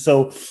wants? And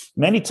so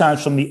many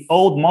times from the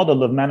old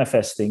model of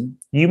manifesting,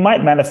 you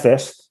might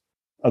manifest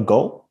a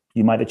goal,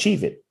 you might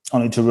achieve it,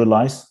 only to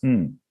realize,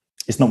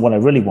 it's not what I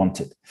really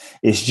wanted.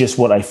 It's just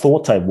what I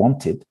thought I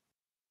wanted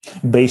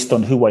based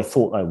on who I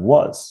thought I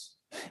was.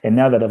 And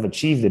now that I've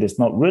achieved it, it's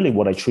not really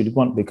what I truly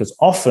want, because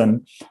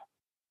often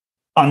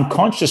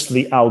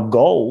unconsciously our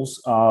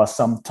goals are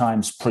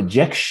sometimes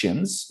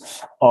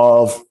projections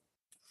of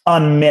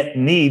unmet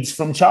needs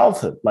from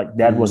childhood. Like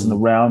dad wasn't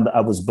around,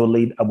 I was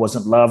bullied, I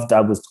wasn't loved,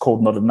 I was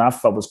called not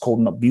enough, I was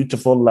called not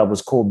beautiful, I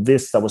was called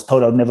this, I was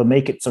told I'll never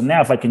make it. So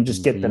now if I can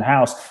just get the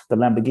house, the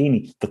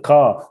Lamborghini, the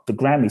car, the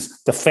Grammys,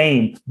 the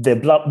fame, the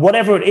blood,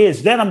 whatever it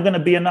is, then I'm going to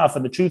be enough.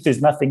 And the truth is,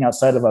 nothing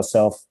outside of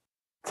ourselves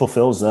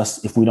fulfills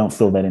us if we don't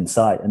feel that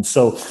inside. And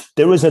so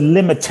there is a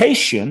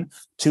limitation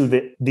to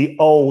the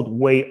old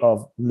way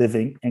of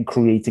living and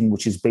creating,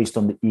 which is based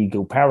on the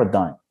ego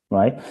paradigm.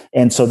 Right.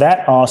 And so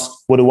that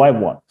asks, what do I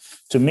want?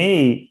 To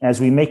me,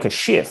 as we make a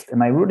shift,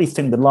 and I really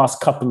think the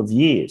last couple of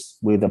years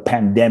with a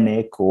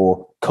pandemic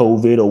or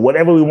COVID or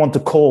whatever we want to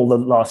call the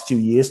last few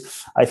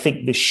years, I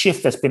think the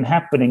shift that's been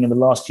happening in the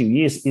last few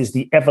years is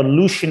the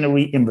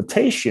evolutionary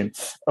invitation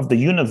of the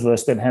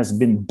universe that has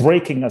been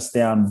breaking us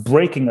down,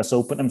 breaking us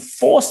open, and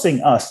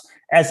forcing us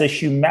as a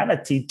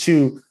humanity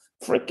to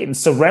freaking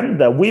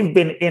surrender. We've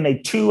been in a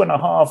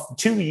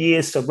 2.5-2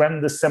 year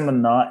surrender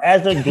seminar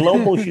as a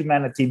global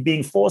humanity,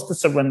 being forced to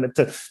surrender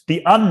to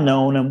the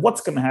unknown and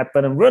what's going to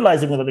happen, and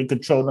realizing we're not in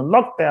control, and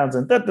lockdowns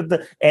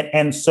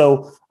and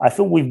so I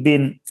feel we're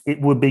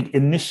being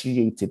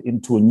initiated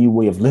into a new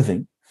way of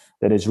living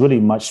that is really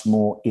much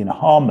more in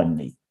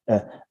harmony.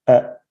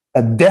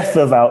 A death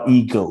of our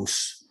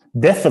egos,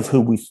 death of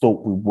who we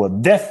thought we were,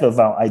 death of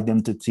our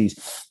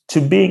identities, to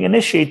being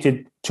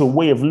initiated to a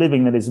way of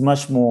living that is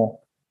much more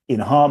in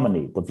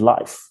harmony with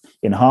life,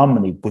 in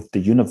harmony with the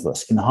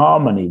universe, in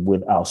harmony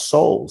with our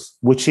souls,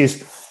 which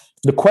is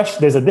the question.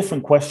 There's a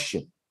different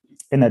question.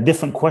 And that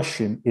different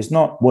question is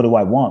not, what do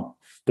I want?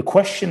 The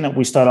question that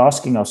we start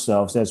asking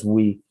ourselves as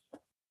we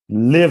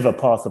live a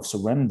path of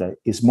surrender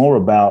is more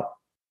about,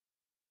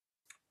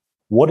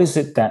 what is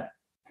it that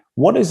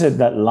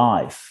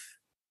life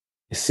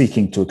is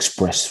seeking to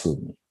express through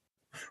me?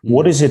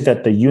 What is it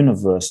that the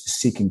universe is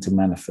seeking to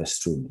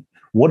manifest through me?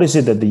 What is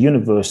it that the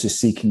universe is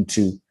seeking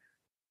to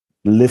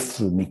live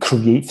through me,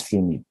 create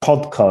through me,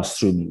 podcast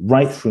through me,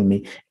 write through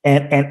me?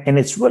 And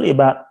it's really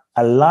about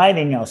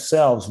aligning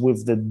ourselves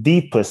with the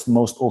deepest,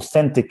 most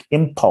authentic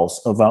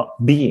impulse of our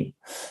being,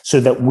 so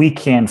that we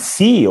can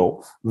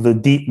feel the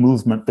deep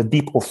movement, the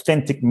deep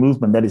authentic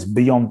movement that is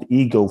beyond the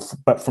ego,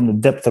 but from the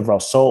depth of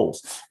our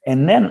souls.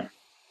 And then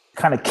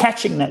kind of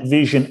catching that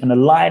vision and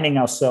aligning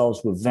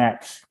ourselves with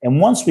that.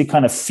 And once we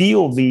kind of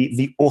feel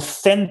the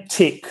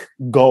authentic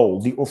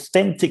goal, the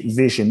authentic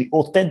vision, the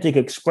authentic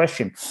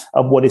expression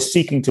of what is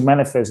seeking to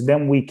manifest,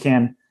 then we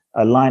can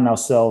align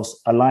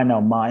ourselves, align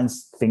our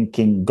minds,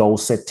 thinking, goal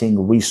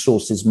setting,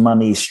 resources,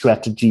 money,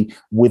 strategy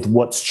with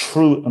what's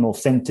true and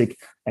authentic,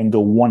 and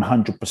go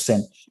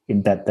 100%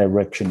 in that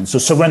direction. And so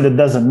surrender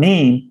doesn't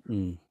mean,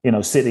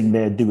 sitting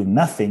there doing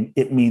nothing.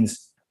 It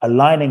means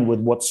aligning with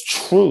what's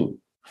true,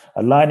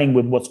 aligning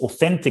with what's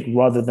authentic,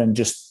 rather than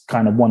just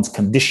kind of one's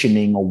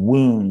conditioning or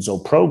wounds or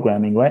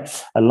programming, right?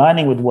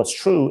 Aligning with what's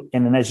true.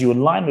 And then as you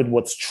align with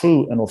what's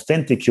true and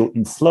authentic, you're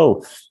in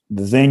flow.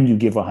 Then you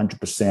give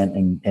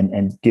 100%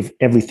 and give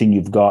everything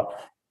you've got.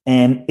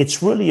 And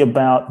it's really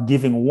about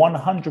giving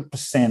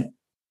 100%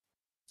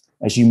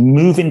 as you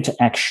move into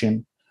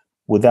action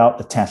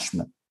without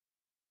attachment,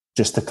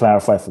 just to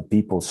clarify for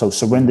people. So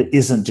surrender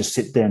isn't just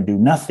sit there and do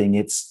nothing.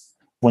 It's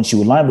once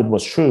you align with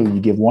what's true, you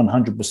give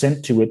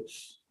 100% to it,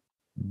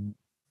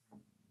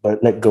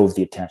 but let go of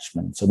the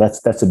attachment. So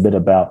that's a bit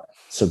about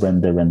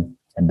surrender and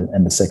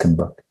the second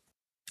book.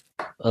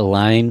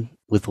 Align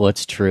with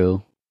what's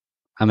true.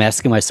 I'm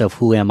asking myself,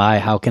 who am I?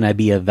 How can I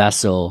be a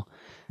vessel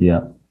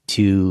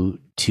to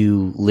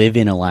live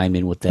in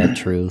alignment with that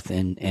truth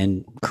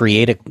and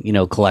create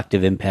a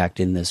collective impact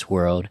in this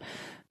world?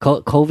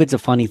 COVID's a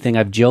funny thing.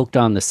 I've joked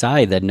on the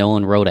side that no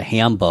one wrote a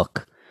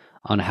handbook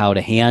on how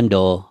to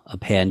handle a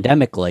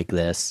pandemic like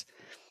this.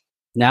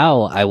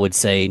 Now I would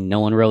say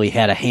no one really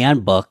had a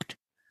handbook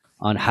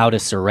on how to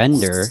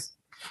surrender.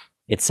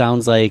 It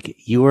sounds like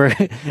you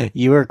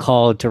were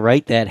called to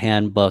write that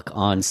handbook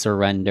on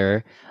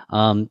surrender.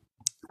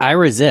 I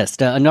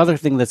resist. Another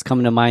thing that's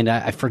coming to mind,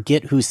 I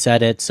forget who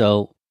said it,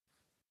 so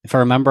if I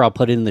remember, I'll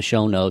put it in the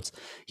show notes.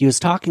 He was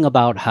talking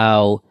about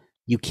how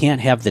you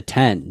can't have the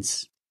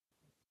tens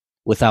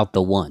without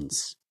the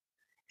ones.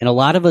 And a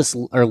lot of us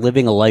are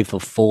living a life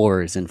of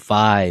 4s and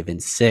 5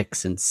 and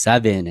 6 and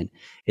 7, and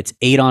it's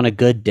 8 on a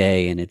good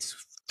day and it's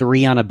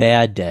 3 on a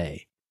bad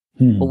day.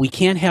 But we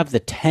can't have the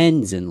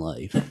 10s in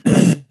life.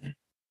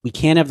 We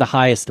can't have the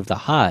highest of the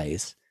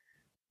highs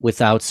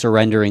without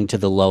surrendering to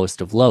the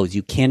lowest of lows.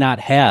 You cannot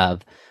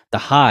have the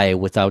high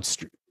without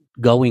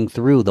going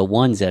through the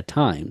ones at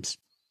times.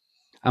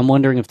 I'm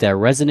wondering if that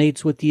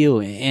resonates with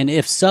you. And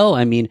if so,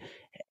 I mean,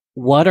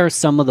 what are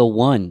some of the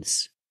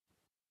ones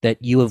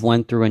that you have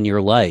went through in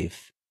your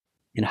life,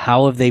 and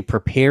how have they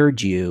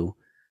prepared you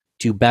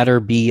to better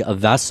be a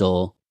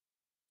vessel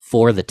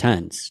for the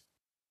tens?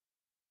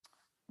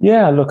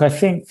 Yeah, look, I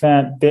think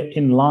that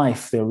in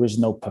life, there is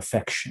no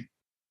perfection.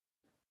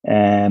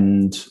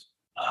 And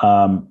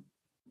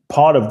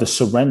part of the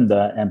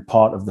surrender and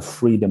part of the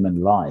freedom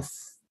in life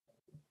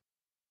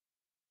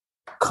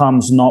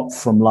comes not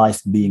from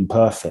life being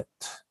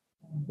perfect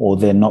or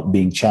there not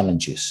being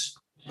challenges,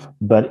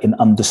 but in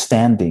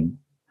understanding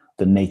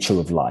the nature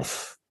of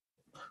life.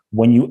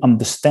 When you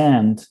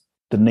understand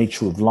the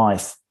nature of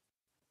life,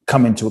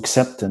 come into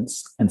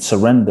acceptance and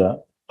surrender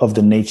of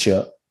the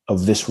nature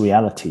of this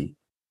reality,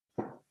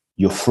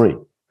 you're free.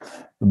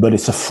 But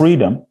it's a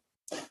freedom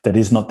that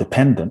is not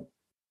dependent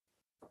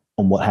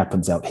on what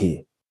happens out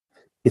here.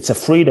 It's a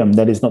freedom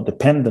that is not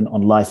dependent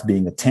on life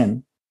being a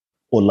 10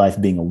 or life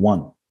being a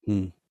 1,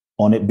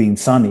 on it being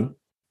sunny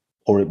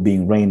or it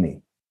being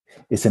rainy.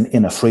 It's an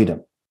inner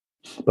freedom.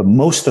 But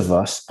most of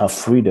us, our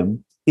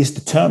freedom is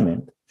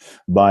determined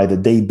by the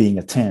day being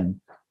a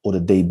 10 or the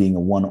day being a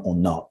 1 or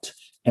not.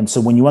 And so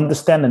when you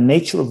understand the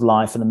nature of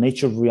life and the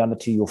nature of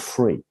reality, you're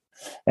free.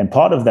 And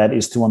part of that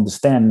is to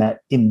understand that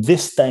in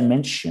this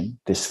dimension,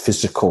 this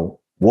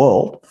physical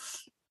world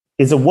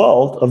is a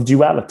world of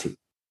duality.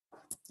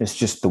 It's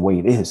just the way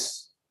it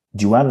is.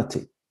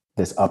 Duality.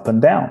 There's up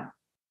and down,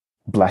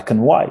 black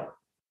and white,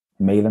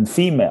 male and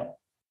female,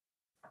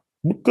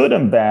 good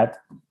and bad,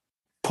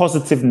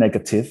 positive,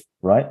 negative,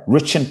 right?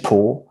 Rich and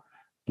poor,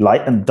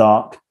 light and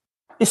dark.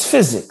 It's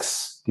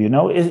physics, you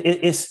know,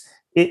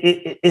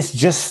 it's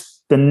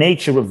just the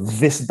nature of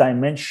this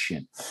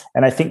dimension.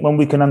 And I think when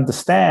we can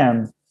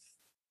understand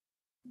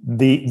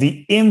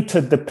the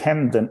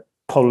interdependent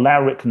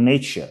polaric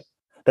nature,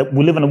 that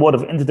we live in a world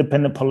of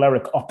interdependent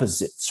polaric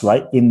opposites,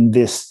 right? In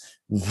this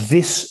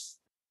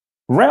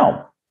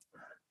realm,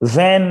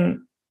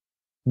 then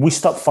we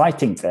stop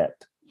fighting that.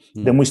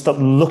 Then we stop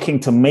looking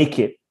to make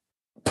it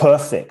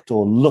perfect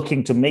or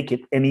looking to make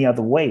it any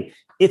other way.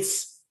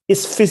 It's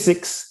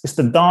physics. It's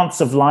the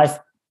dance of life.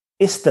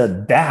 It's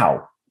the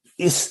Tao.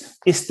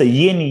 It's the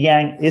yin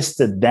yang. It's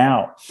the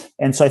Tao.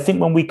 And so I think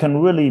when we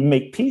can really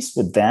make peace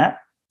with that,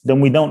 then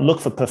we don't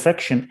look for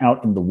perfection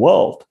out in the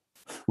world.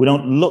 We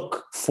don't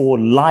look for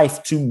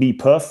life to be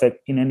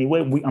perfect in any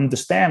way. We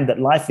understand that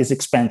life is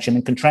expansion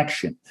and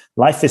contraction.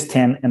 Life is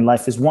 10 and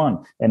life is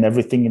 1 and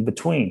everything in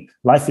between.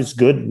 Life is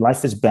good.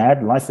 Life is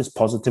bad. Life is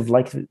positive,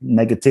 life is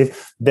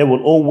negative. There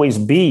will always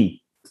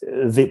be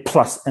the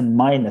plus and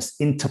minus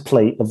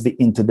interplay of the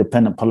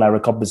interdependent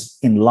polaric opposites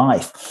in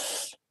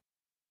life.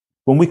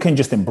 When we can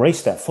just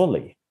embrace that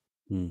fully,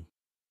 then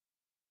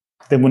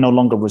we're no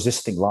longer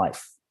resisting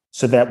life.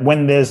 So that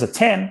when there's a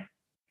 10,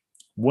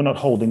 we're not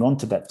holding on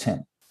to that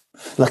 10.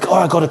 Like, oh,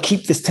 I got to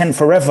keep this 10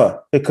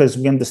 forever, because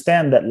we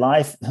understand that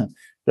life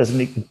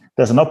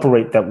doesn't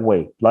operate that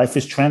way. Life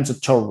is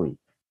transitory.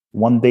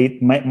 One day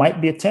it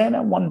might be a 10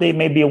 and one day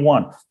maybe a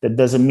 1. That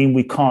doesn't mean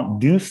we can't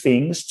do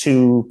things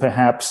to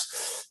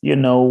perhaps,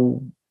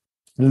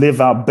 live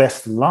our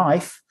best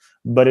life,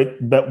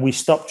 but we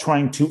stop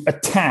trying to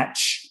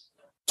attach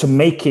to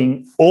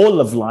making all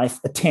of life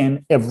a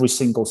 10 every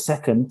single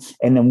second.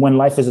 And then when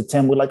life is a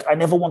 10, we're like, I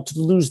never want to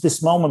lose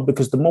this moment,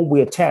 because the more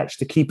we attach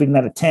to keeping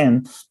that a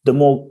 10, the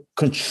more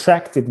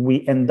contracted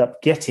we end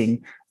up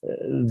getting,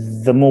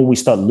 the more we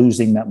start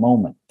losing that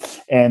moment.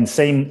 And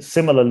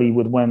similarly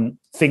with when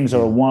things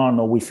are a 1,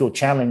 or we feel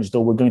challenged,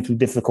 or we're going through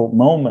difficult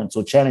moments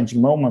or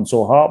challenging moments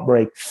or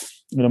heartbreak,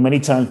 many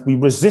times we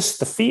resist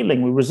the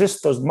feeling, we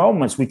resist those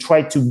moments. We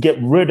try to get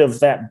rid of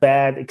that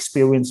bad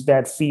experience,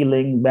 bad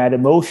feeling, bad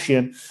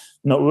emotion,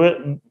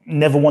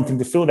 never wanting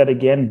to feel that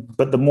again.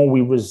 But the more we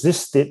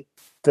resist it,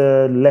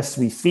 the less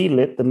we feel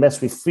it. The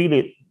less we feel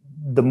it,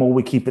 the more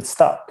we keep it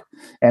stuck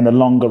and the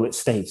longer it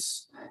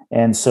stays.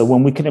 And so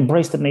when we can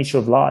embrace the nature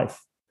of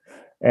life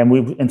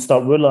and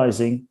start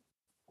realizing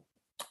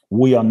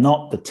we are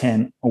not the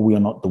 10 or we are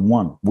not the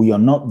 1. We are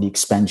not the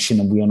expansion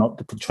and we are not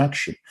the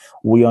contraction.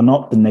 We are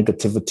not the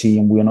negativity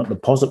and we are not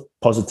the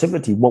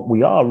positivity. What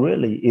we are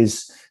really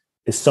is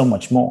so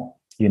much more,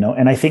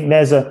 And I think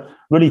there's a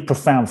really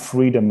profound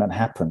freedom that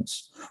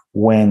happens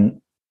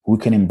when we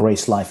can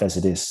embrace life as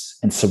it is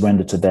and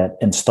surrender to that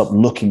and stop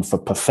looking for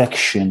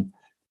perfection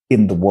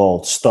in the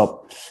world.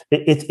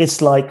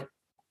 It's like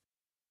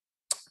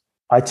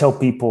I tell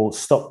people,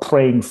 stop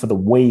praying for the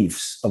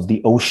waves of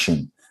the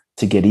ocean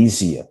to get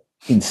easier.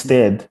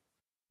 Instead,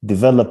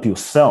 develop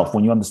yourself.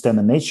 When you understand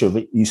the nature of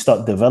it, you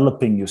start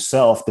developing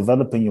yourself,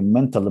 developing your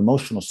mental,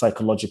 emotional,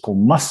 psychological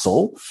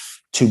muscle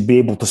to be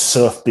able to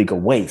surf bigger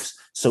waves.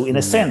 So in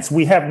a sense,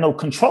 we have no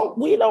control.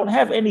 We don't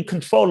have any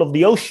control of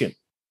the ocean.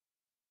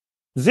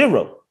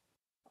 Zero.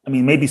 I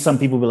mean, maybe some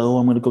people will be like, oh,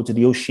 I'm going to go to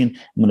the ocean.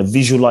 I'm going to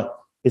visualize.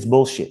 It's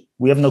bullshit.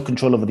 We have no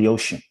control over the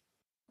ocean.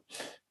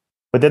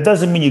 But that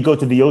doesn't mean you go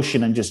to the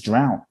ocean and just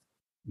drown.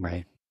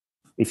 Right.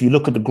 If you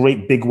look at the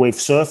great big wave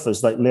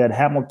surfers like Laird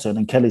Hamilton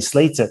and Kelly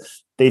Slater,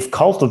 they've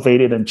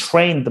cultivated and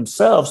trained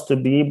themselves to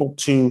be able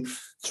to,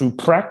 through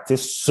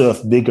practice,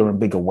 surf bigger and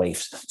bigger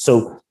waves.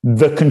 So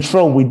the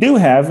control we do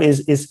have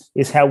is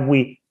how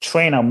we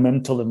train our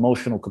mental,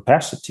 emotional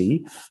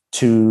capacity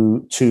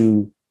to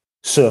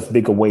surf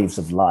bigger waves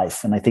of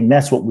life. And I think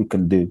that's what we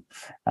can do.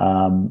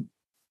 And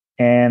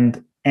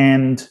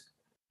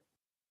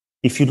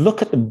if you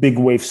look at the big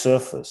wave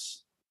surfers,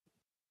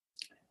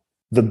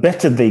 the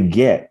better they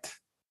get,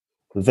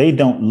 they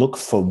don't look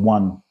for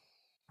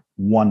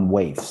one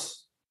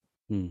waves.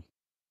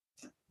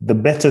 The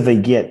better they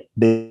get,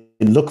 they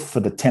look for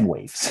the 10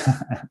 waves.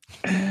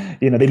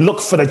 They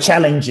look for the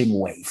challenging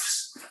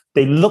waves.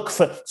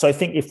 So I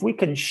think if we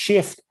can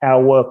shift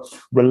our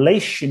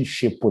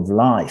relationship with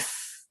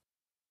life,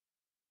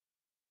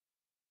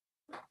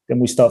 then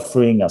we start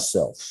freeing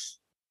ourselves.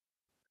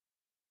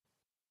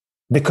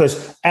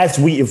 Because as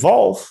we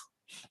evolve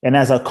and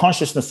as our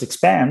consciousness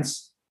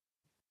expands,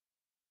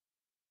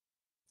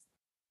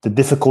 the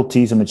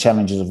difficulties and the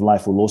challenges of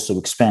life will also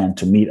expand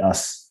to meet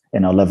us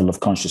in our level of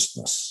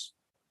consciousness.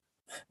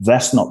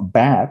 That's not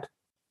bad.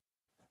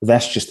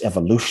 That's just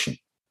evolution.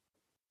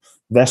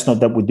 That's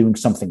not that we're doing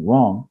something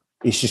wrong.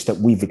 It's just that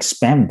we've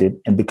expanded.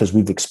 And because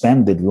we've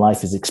expanded,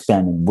 life is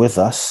expanding with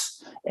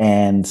us.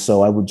 And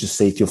so I would just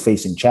say, if you're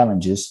facing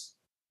challenges,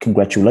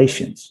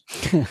 congratulations.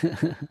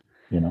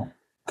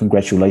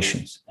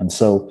 Congratulations. And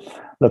so,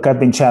 look, I've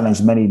been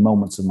challenged many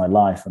moments of my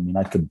life. I mean,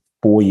 I could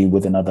bore you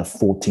with another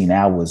 14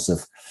 hours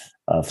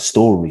of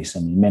stories. I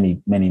mean,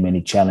 many, many,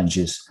 many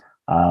challenges.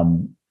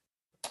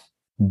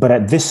 But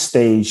at this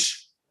stage,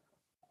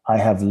 I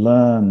have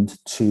learned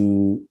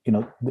to,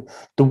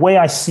 the way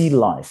I see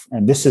life,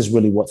 and this is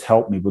really what's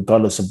helped me,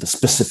 regardless of the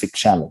specific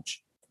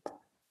challenge.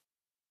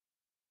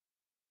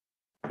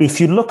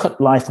 If you look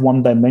at life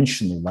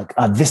one-dimensionally, like,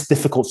 this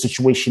difficult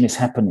situation is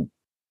happening,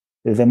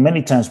 there are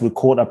many times we're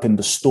caught up in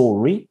the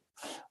story,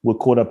 we're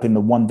caught up in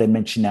the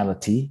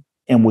one-dimensionality,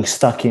 and we're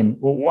stuck in,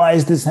 well, why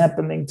is this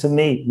happening to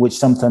me? Which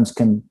sometimes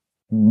can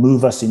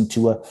move us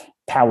into a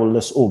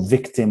powerless or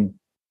victim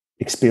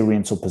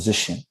experience or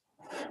position.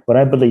 But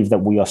I believe that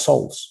we are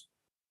souls.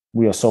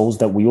 We are souls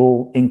that we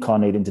all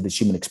incarnate into this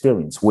human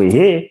experience. We're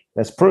here.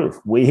 That's proof.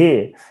 We're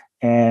here.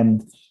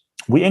 And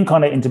we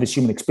incarnate into this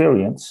human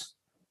experience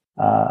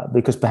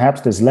because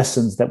perhaps there's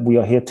lessons that we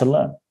are here to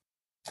learn.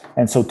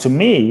 And so to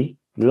me,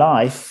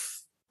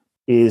 life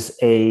is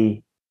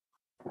a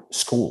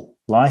school.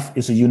 Life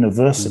is a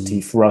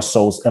university for our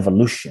soul's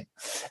evolution.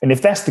 And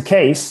if that's the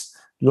case,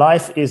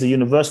 life is a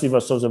university of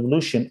our soul's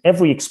evolution.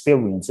 Every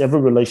experience, every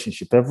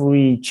relationship,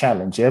 every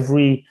challenge,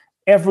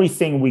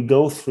 everything we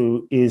go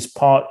through is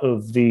part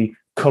of the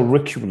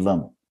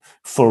curriculum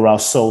for our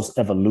soul's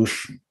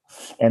evolution.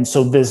 And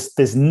so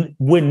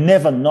we're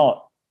never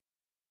not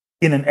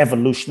in an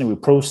evolutionary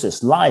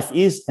process. Life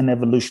is an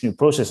evolutionary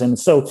process. And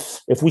so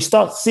if we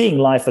start seeing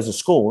life as a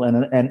school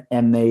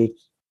and a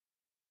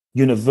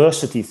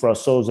university for our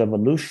soul's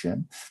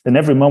evolution, then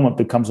every moment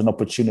becomes an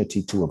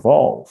opportunity to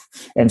evolve.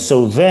 And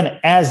so then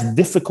as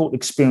difficult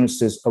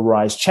experiences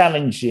arise,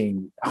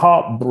 challenging,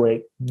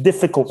 heartbreak,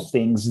 difficult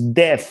things,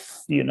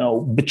 death,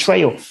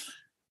 betrayal,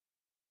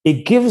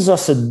 it gives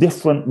us a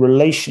different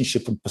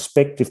relationship and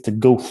perspective to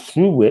go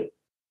through it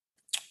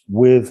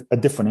with a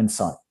different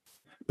insight.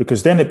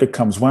 Because then it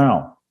becomes,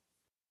 wow,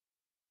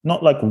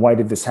 not like, why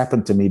did this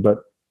happen to me, but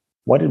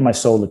why did my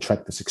soul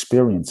attract this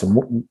experience?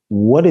 And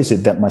what is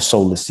it that my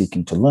soul is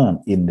seeking to learn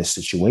in this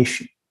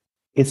situation?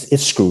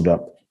 It's screwed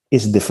up.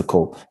 It's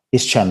difficult.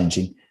 It's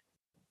challenging.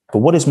 But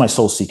what is my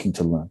soul seeking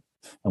to learn?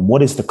 And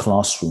what is the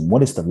classroom?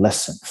 What is the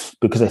lesson?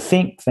 Because I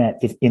think that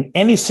if in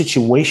any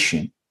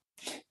situation,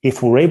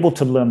 if we're able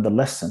to learn the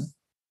lesson,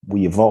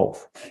 we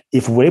evolve.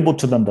 If we're able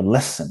to learn the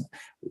lesson,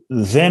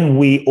 then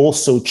we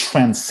also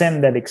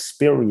transcend that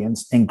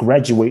experience and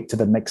graduate to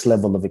the next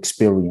level of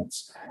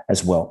experience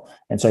as well.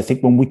 And so I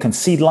think when we can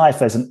see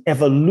life as an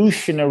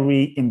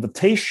evolutionary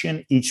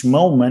invitation each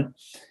moment,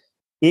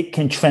 it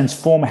can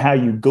transform how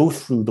you go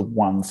through the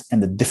ones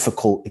and the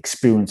difficult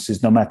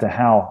experiences, no matter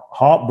how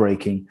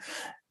heartbreaking,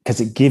 because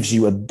it gives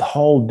you a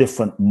whole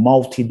different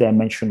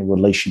multi-dimensional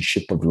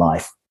relationship with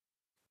life.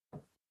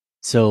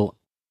 So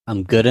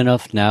I'm good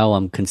enough now.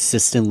 I'm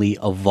consistently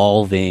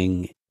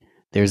evolving.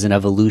 There's an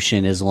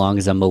evolution as long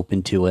as I'm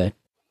open to it.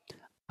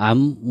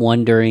 I'm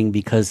wondering,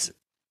 because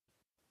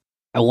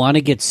I want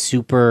to get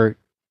super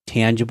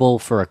tangible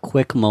for a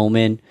quick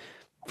moment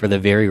for the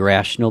very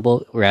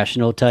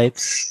rational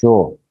types.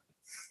 Sure.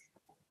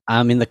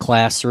 I'm in the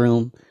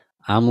classroom.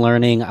 I'm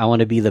learning. I want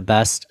to be the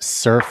best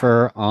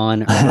surfer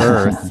on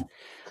earth.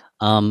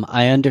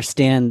 I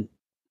understand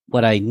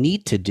what I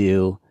need to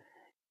do.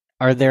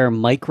 Are there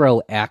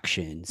micro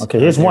actions? Okay,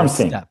 here's one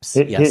thing.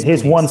 Yes,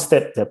 here's one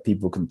step that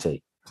people can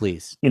take.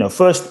 Please.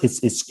 First,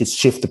 it's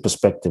shift the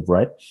perspective,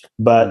 right?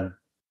 But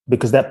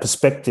because that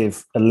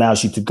perspective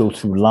allows you to go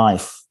through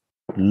life,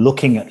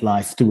 looking at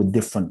life through a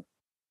different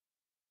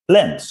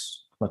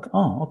lens. Like,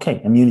 oh,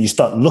 okay. And you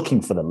start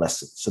looking for the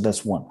lesson. So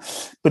that's one.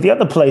 But the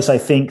other place I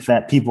think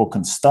that people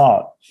can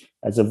start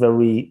as a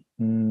very,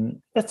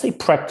 let's say,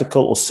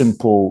 practical or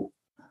simple,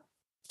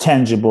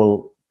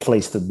 tangible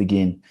place to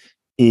begin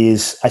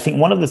is, I think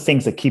one of the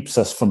things that keeps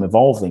us from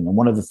evolving and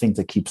one of the things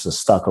that keeps us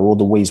stuck are all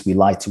the ways we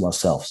lie to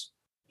ourselves.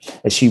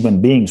 As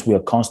human beings, we are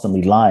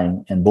constantly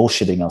lying and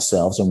bullshitting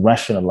ourselves and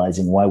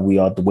rationalizing why we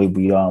are the way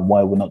we are and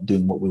why we're not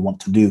doing what we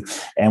want to do.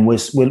 And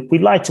we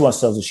lie to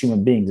ourselves as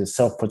human beings. It's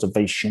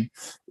self-preservation.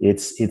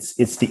 It's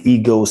the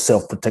ego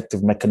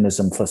self-protective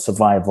mechanism for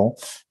survival.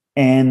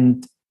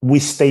 And We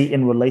stay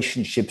in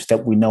relationships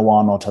that we know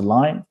are not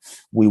aligned.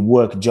 We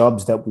work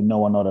jobs that we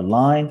know are not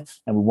aligned,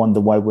 and we wonder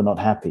why we're not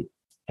happy.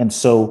 And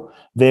so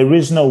there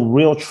is no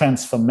real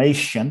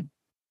transformation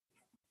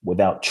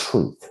without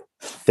truth.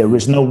 There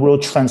is no real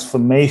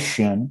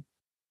transformation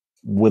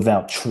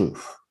without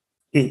truth.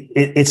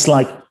 It's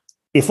like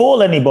if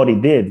all anybody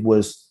did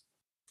was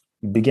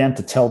you began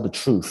to tell the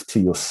truth to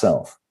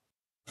yourself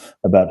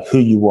about who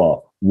you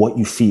are, what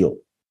you feel,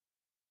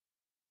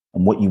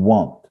 and what you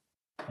want.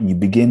 And you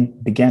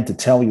began to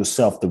tell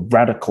yourself the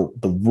radical,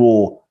 the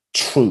raw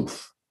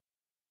truth.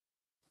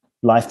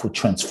 Life will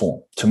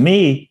transform. To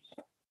me,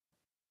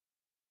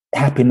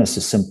 happiness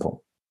is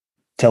simple.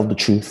 Tell the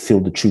truth, feel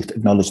the truth,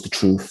 acknowledge the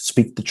truth,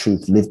 speak the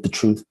truth, live the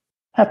truth.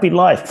 Happy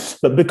life.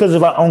 But because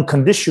of our own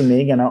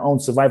conditioning and our own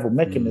survival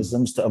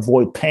mechanisms to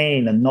avoid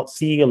pain and not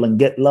feel and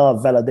get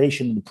love,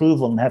 validation, and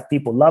approval and have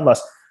people love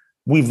us,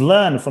 we've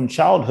learned from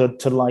childhood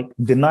to like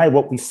deny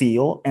what we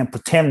feel and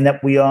pretend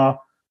that we are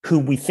who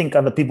we think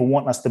other people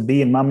want us to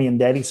be and mommy and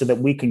daddy so that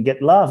we can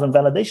get love and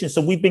validation. So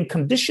we've been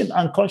conditioned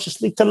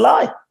unconsciously to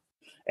lie.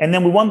 And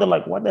then we wonder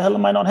like, why the hell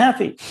am I not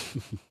happy?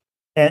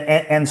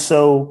 and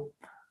so,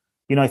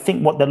 you know, I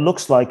think what that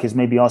looks like is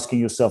maybe asking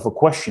yourself a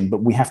question,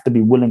 but we have to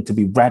be willing to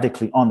be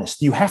radically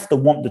honest. You have to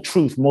want the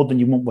truth more than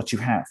you want what you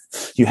have.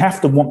 You have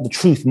to want the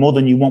truth more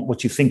than you want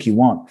what you think you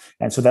want.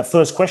 And so that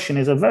first question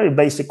is a very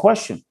basic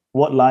question.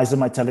 What lies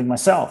am I telling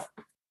myself?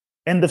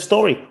 End of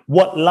story.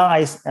 What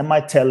lies am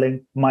I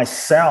telling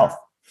myself?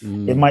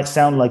 It might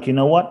sound like, you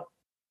know what?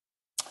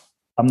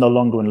 I'm no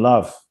longer in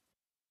love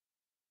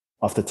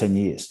after 10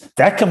 years.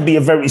 That can be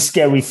a very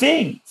scary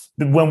thing.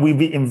 When we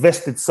be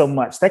invested so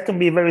much, that can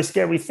be a very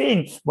scary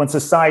thing when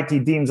society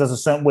deems us a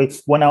certain way,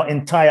 when our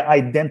entire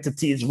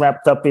identity is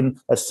wrapped up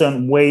in a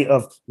certain way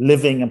of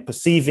living and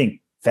perceiving.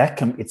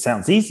 It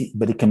sounds easy,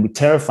 but it can be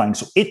terrifying.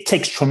 So it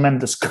takes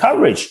tremendous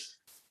courage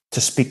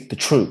to speak the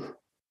truth.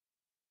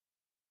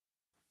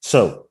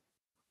 So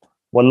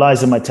what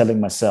lies am I telling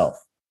myself?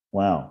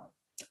 Wow,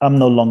 I'm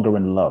no longer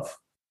in love.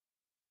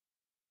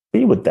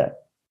 Be with that.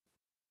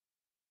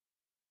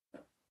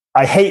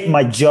 I hate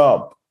my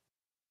job.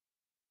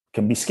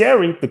 Can be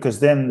scary because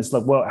then it's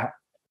like, well,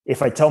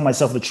 if I tell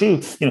myself the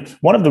truth, you know,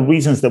 one of the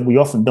reasons that we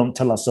often don't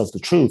tell ourselves the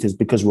truth is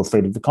because we're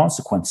afraid of the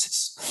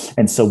consequences.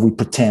 And so we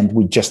pretend,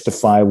 we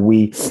justify,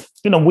 we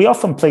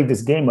often play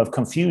this game of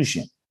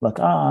confusion. Like,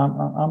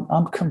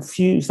 I'm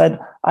confused.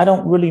 I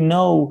don't really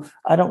know.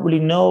 I don't really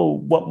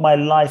know what my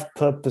life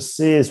purpose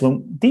is.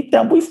 When deep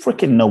down, we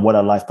freaking know what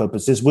our life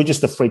purpose is. We're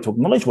just afraid to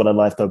acknowledge what our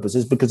life purpose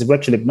is, because if we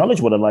actually acknowledge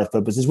what our life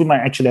purpose is, we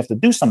might actually have to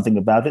do something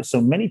about it. So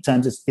many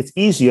times it's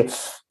easier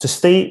to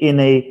stay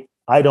in a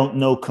I don't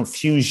know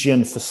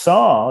confusion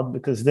facade,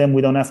 because then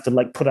we don't have to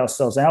like put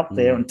ourselves out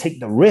there and take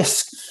the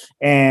risk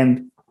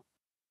and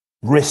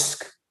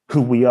risk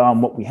who we are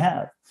and what we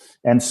have.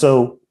 And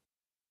so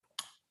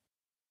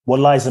what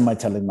lies am I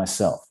telling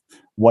myself?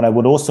 What I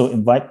would also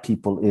invite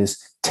people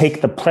is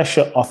take the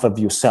pressure off of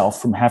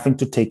yourself from having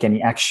to take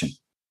any action.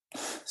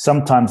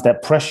 Sometimes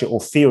that pressure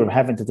or fear of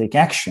having to take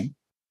action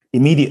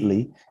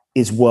immediately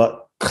is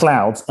what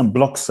clouds and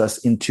blocks us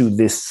into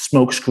this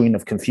smokescreen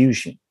of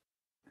confusion.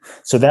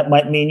 So that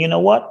might mean, you know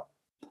what?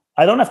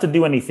 I don't have to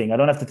do anything. I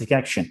don't have to take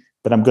action,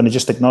 but I'm going to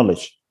just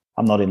acknowledge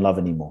I'm not in love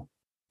anymore.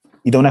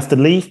 You don't have to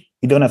leave.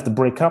 You don't have to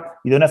break up.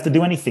 You don't have to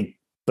do anything,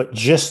 but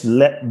just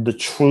let the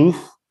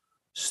truth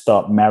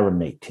start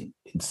marinating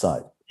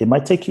inside. It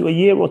might take you a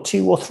year or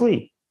 2 or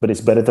 3, but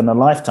it's better than a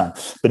lifetime.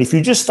 But if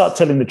you just start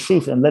telling the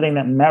truth and letting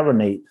that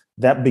marinate,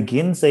 that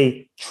begins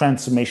a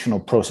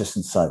transformational process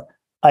inside.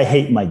 I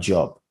hate my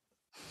job.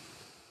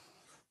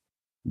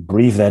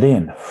 Breathe that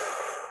in.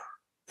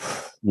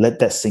 Let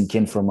that sink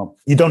in for a moment.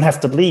 You don't have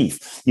to leave.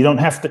 You don't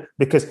have to,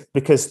 because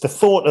the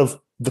thought of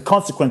the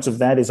consequence of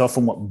that is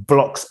often what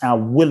blocks our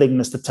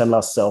willingness to tell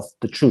ourselves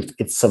the truth.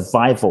 It's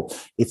survival.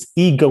 It's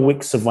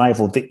egoic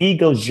survival. The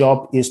ego's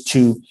job is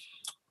to,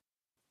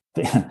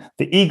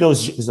 the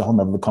ego's is a whole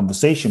nother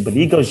conversation, but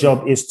the ego's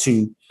job is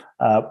to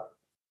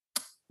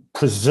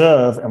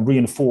preserve and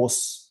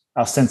reinforce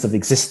our sense of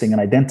existing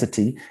and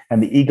identity.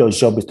 And the ego's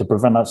job is to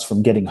prevent us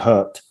from getting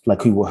hurt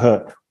like we were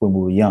hurt when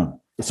we were young.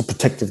 It's a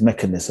protective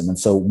mechanism. And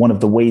so one of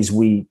the ways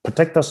we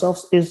protect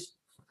ourselves is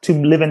to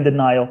live in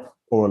denial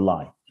or a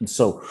lie. And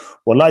so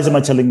what lies am I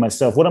telling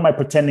myself? What am I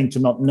pretending to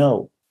not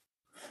know?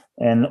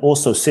 And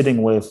also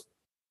sitting with,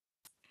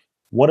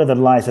 what are the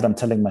lies that I'm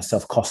telling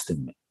myself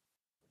costing me?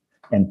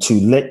 And to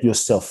let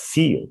yourself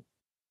feel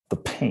the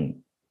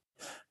pain.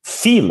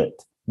 Feel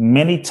it.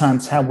 Many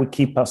times how we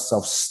keep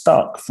ourselves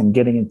stuck from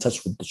getting in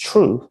touch with the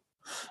truth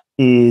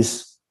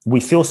is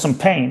we feel some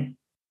pain.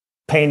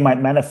 Pain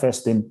might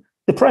manifest in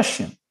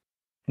depression,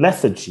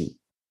 lethargy,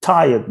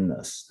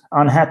 tiredness,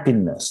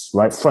 unhappiness,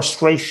 right?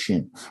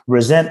 Frustration,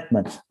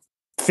 resentment,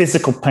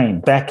 physical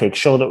pain, backache,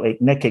 shoulder ache,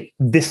 neck ache,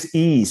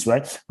 dis-ease,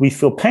 right? We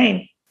feel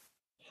pain,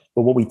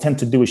 but what we tend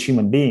to do as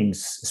human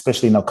beings,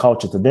 especially in our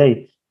culture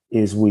today,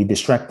 is we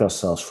distract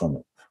ourselves from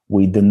it.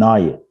 We deny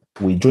it.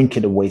 We drink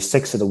it away,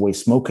 sex it away,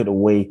 smoke it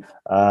away,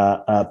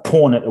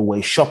 porn it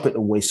away, shop it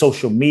away,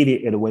 social media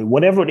it away,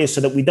 whatever it is,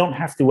 so that we don't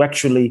have to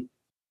actually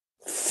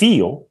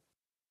feel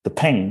the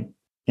pain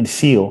and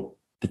feel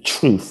the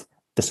truth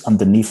that's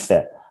underneath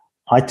that.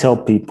 I tell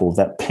people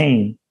that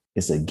pain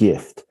is a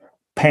gift.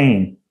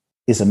 Pain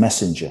is a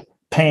messenger.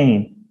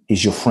 Pain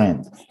is your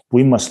friend.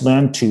 We must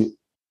learn to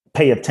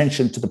pay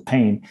attention to the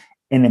pain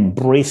and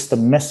embrace the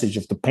message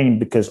of the pain,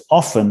 because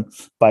often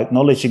by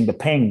acknowledging the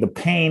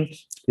pain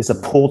is a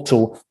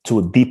portal to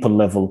a deeper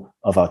level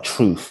of our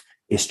truth.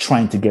 It's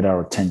trying to get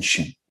our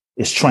attention.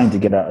 It's trying to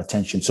get our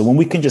attention. So when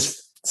we can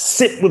just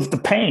sit with the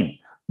pain,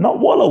 not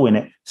wallow in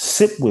it,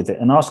 sit with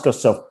it and ask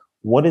ourselves,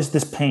 what is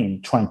this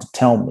pain trying to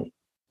tell me?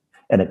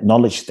 And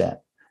acknowledge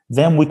that.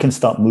 Then we can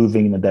start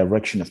moving in the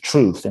direction of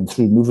truth. And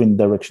through moving in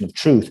the direction of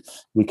truth,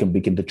 we can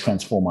begin to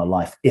transform our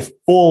life. If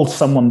all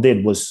someone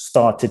did was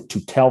started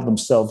to tell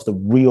themselves the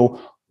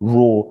real,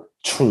 raw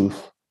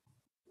truth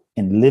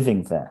and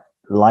living that,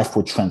 life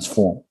would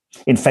transform.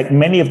 In fact,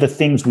 many of the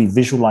things we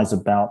visualize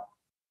about,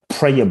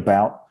 pray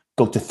about,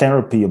 go to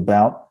therapy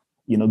about,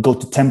 go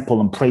to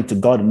temple and pray to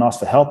God and ask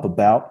for help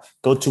about,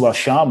 go to our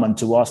shaman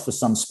to ask for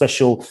some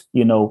special,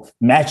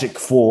 magic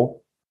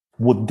for,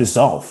 would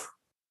dissolve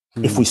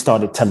if we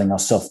started telling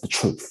ourselves the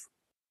truth.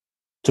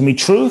 To me,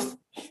 truth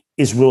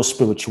is real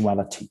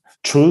spirituality.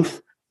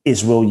 Truth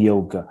is real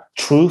yoga.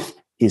 Truth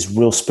is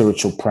real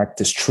spiritual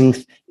practice.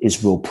 Truth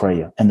is real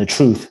prayer. And the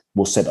truth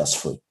will set us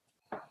free.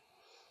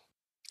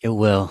 It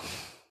will.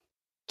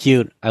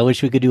 Cute. I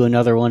wish we could do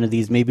another one of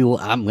these. Maybe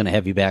I'm going to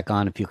have you back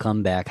on if you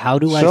come back. How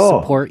do I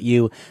support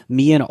you,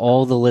 me and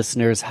all the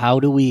listeners?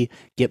 How do we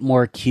get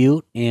more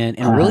cute and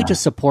really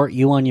just support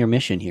you on your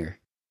mission here?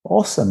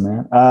 Awesome,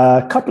 man.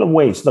 A couple of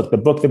ways. Look, the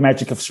book, The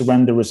Magic of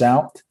Surrender, is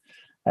out.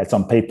 It's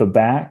on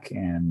paperback,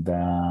 and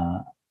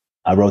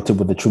I wrote it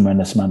with a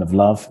tremendous amount of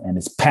love, and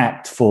it's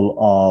packed full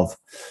of,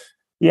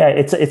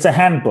 it's a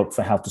handbook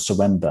for how to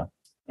surrender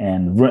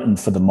and written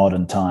for the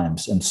modern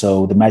times. And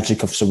so The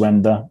Magic of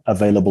Surrender,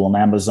 available on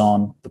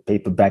Amazon, the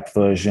paperback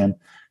version.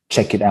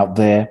 Check it out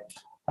there.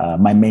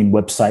 My main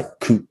website,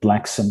 Kute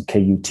Blackson,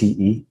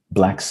 Kute,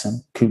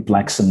 Blackson,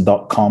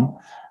 KuteBlackson.com.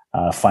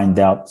 Find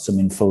out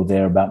some info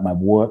there about my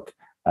work.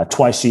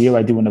 Twice a year,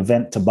 I do an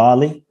event to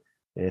Bali.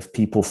 If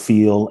people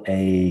feel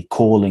a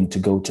calling to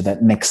go to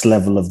that next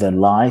level of their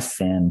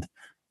life and,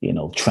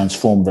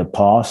 transform their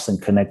past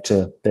and connect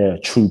to their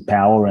true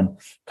power and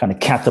kind of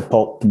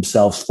catapult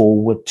themselves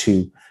forward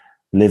to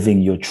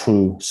living your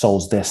true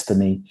soul's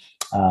destiny,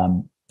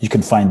 you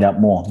can find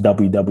out more,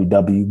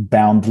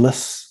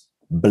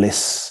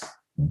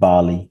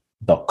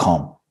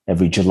 www.boundlessblissbali.com,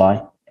 every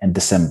July and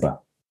December.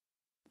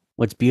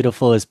 What's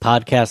beautiful is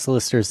podcast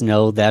listeners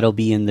know that'll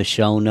be in the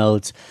show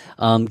notes.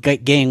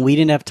 Gang, we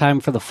didn't have time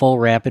for the full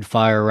rapid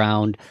fire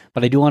round,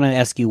 but I do want to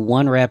ask you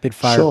one rapid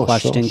fire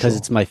question because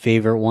it's my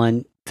favorite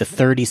one. The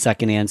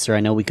 30-second answer. I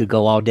know we could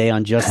go all day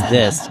on just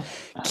this.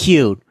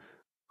 Cute.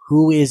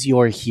 Who is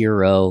your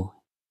hero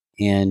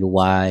and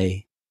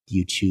why do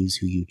you choose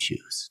who you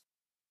choose?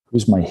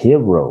 Who's my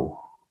hero?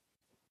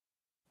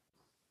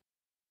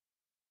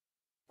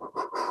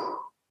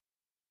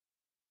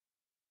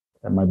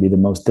 That might be the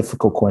most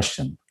difficult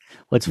question.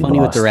 What's funny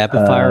with the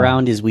rapid fire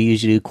round is we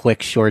usually do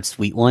quick, short,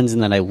 sweet ones,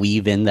 and then I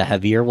weave in the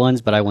heavier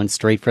ones, but I went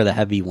straight for the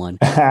heavy one.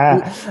 Who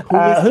is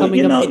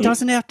coming up? It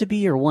doesn't have to be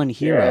your one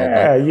hero.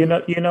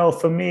 Yeah,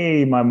 for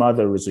me, my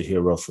mother is a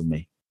hero for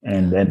me.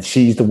 And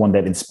she's the one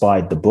that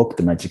inspired the book,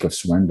 The Magic of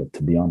Surrender,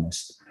 to be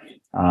honest.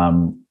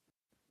 My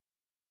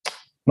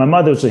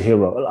mother's a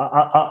hero.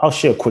 I'll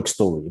share a quick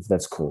story, if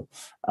that's cool.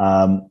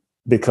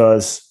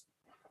 Because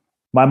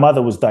my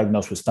mother was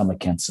diagnosed with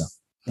stomach cancer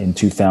in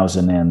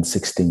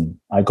 2016.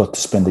 I got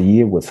to spend a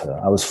year with her.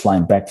 I was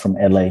flying back from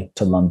LA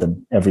to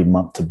London every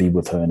month to be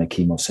with her in her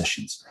chemo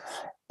sessions.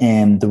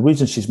 And the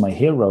reason she's my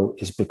hero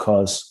is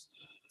because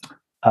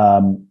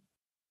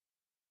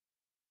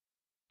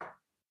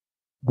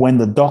when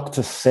the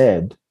doctor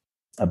said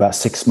about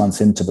 6 months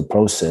into the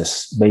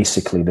process,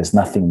 basically, there's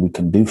nothing we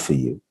can do for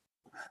you,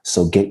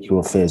 so get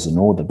your affairs in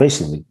order.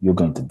 Basically, you're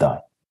going to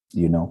die,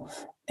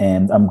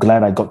 And I'm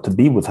glad I got to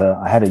be with her.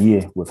 I had a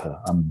year with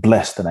her. I'm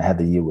blessed that I had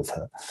a year with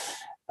her.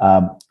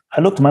 I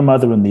looked my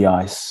mother in the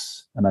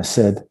eyes and I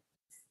said,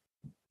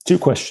 2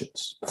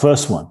 questions.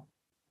 First one,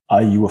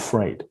 are you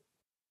afraid?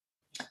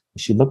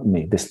 She looked at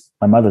me.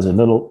 My mother's a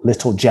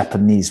little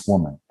Japanese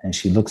woman. And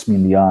she looks me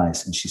in the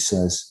eyes and she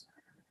says,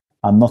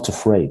 I'm not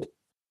afraid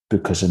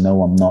because I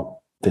know I'm not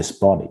this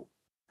body.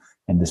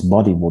 And this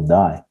body will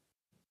die,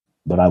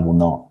 but I will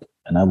not.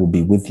 And I will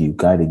be with you,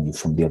 guiding you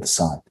from the other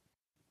side.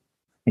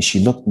 And she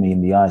looked me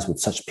in the eyes with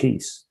such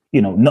peace.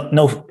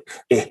 No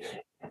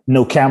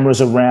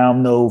cameras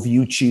around, no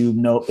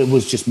YouTube, it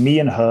was just me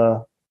and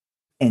her.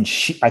 And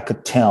I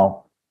could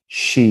tell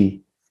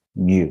she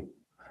knew.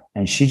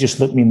 And she just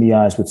looked me in the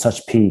eyes with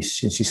such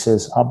peace. And she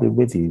says, I'll be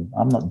with you.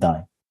 I'm not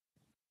dying.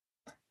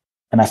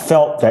 And I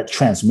felt that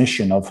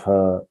transmission of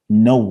her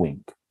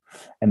knowing.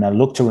 And I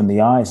looked her in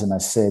the eyes and I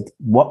said,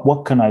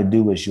 what can I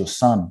do as your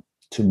son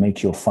to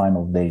make your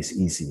final days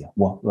easier?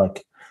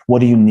 What What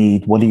do you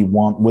need? What do you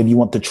want? Where do you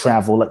want to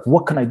travel? Like,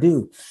 what can I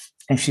do?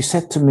 And she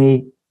said to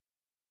me,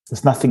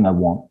 there's nothing I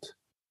want.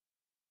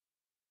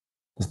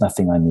 There's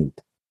nothing I need.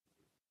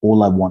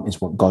 All I want is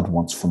what God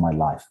wants for my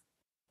life.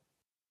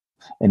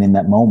 And in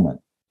that moment,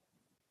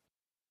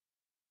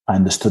 I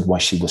understood why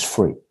she was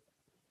free.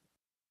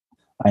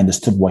 I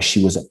understood why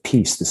she was at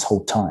peace this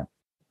whole time.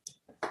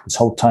 This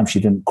whole time, she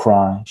didn't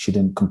cry. She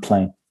didn't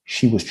complain.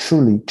 She was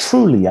truly,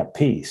 truly at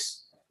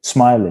peace,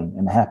 smiling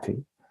and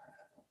happy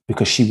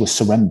because she was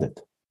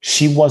surrendered.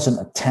 She wasn't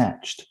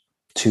attached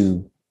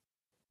to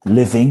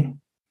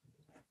living.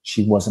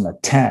 She wasn't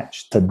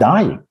attached to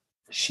dying.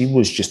 She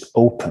was just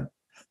open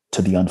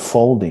to the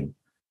unfolding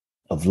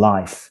of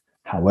life,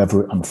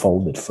 however it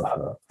unfolded for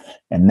her.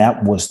 And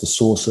that was the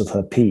source of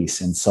her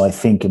peace. And so I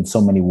think in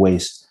so many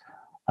ways,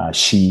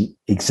 she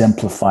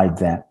exemplified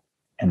that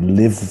and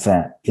lived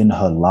that in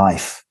her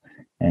life.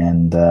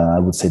 And I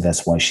would say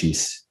that's why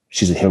she's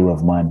a hero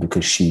of mine,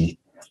 because she,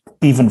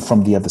 even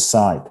from the other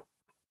side,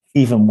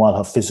 even while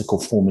her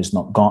physical form is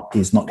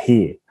not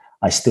here,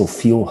 I still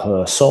feel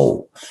her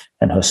soul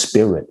and her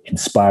spirit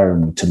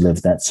inspiring me to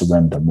live that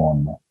surrender more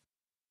and more.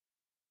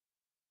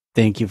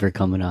 Thank you for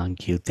coming on,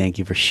 Kute. Thank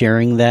you for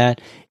sharing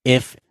that.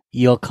 If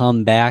you'll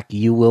come back,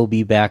 you will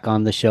be back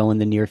on the show in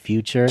the near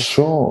future.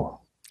 Sure.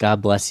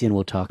 God bless you, and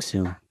we'll talk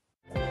soon.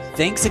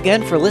 Thanks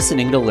again for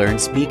listening to Learn,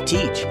 Speak,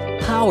 Teach,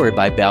 powered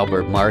by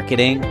Balbert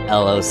Marketing,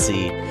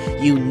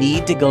 LLC. You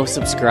need to go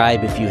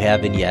subscribe if you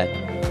haven't yet.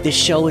 This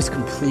show is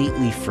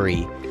completely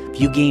free. If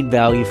you gain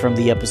value from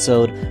the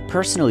episode,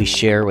 personally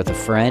share with a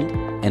friend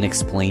and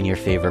explain your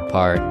favorite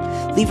part.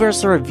 Leave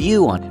us a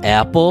review on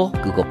Apple,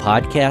 Google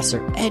Podcasts,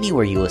 or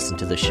anywhere you listen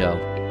to the show.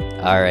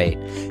 All right.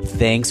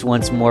 Thanks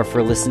once more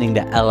for listening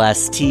to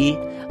LST.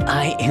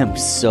 I am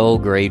so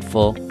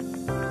grateful.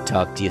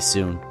 Talk to you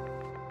soon.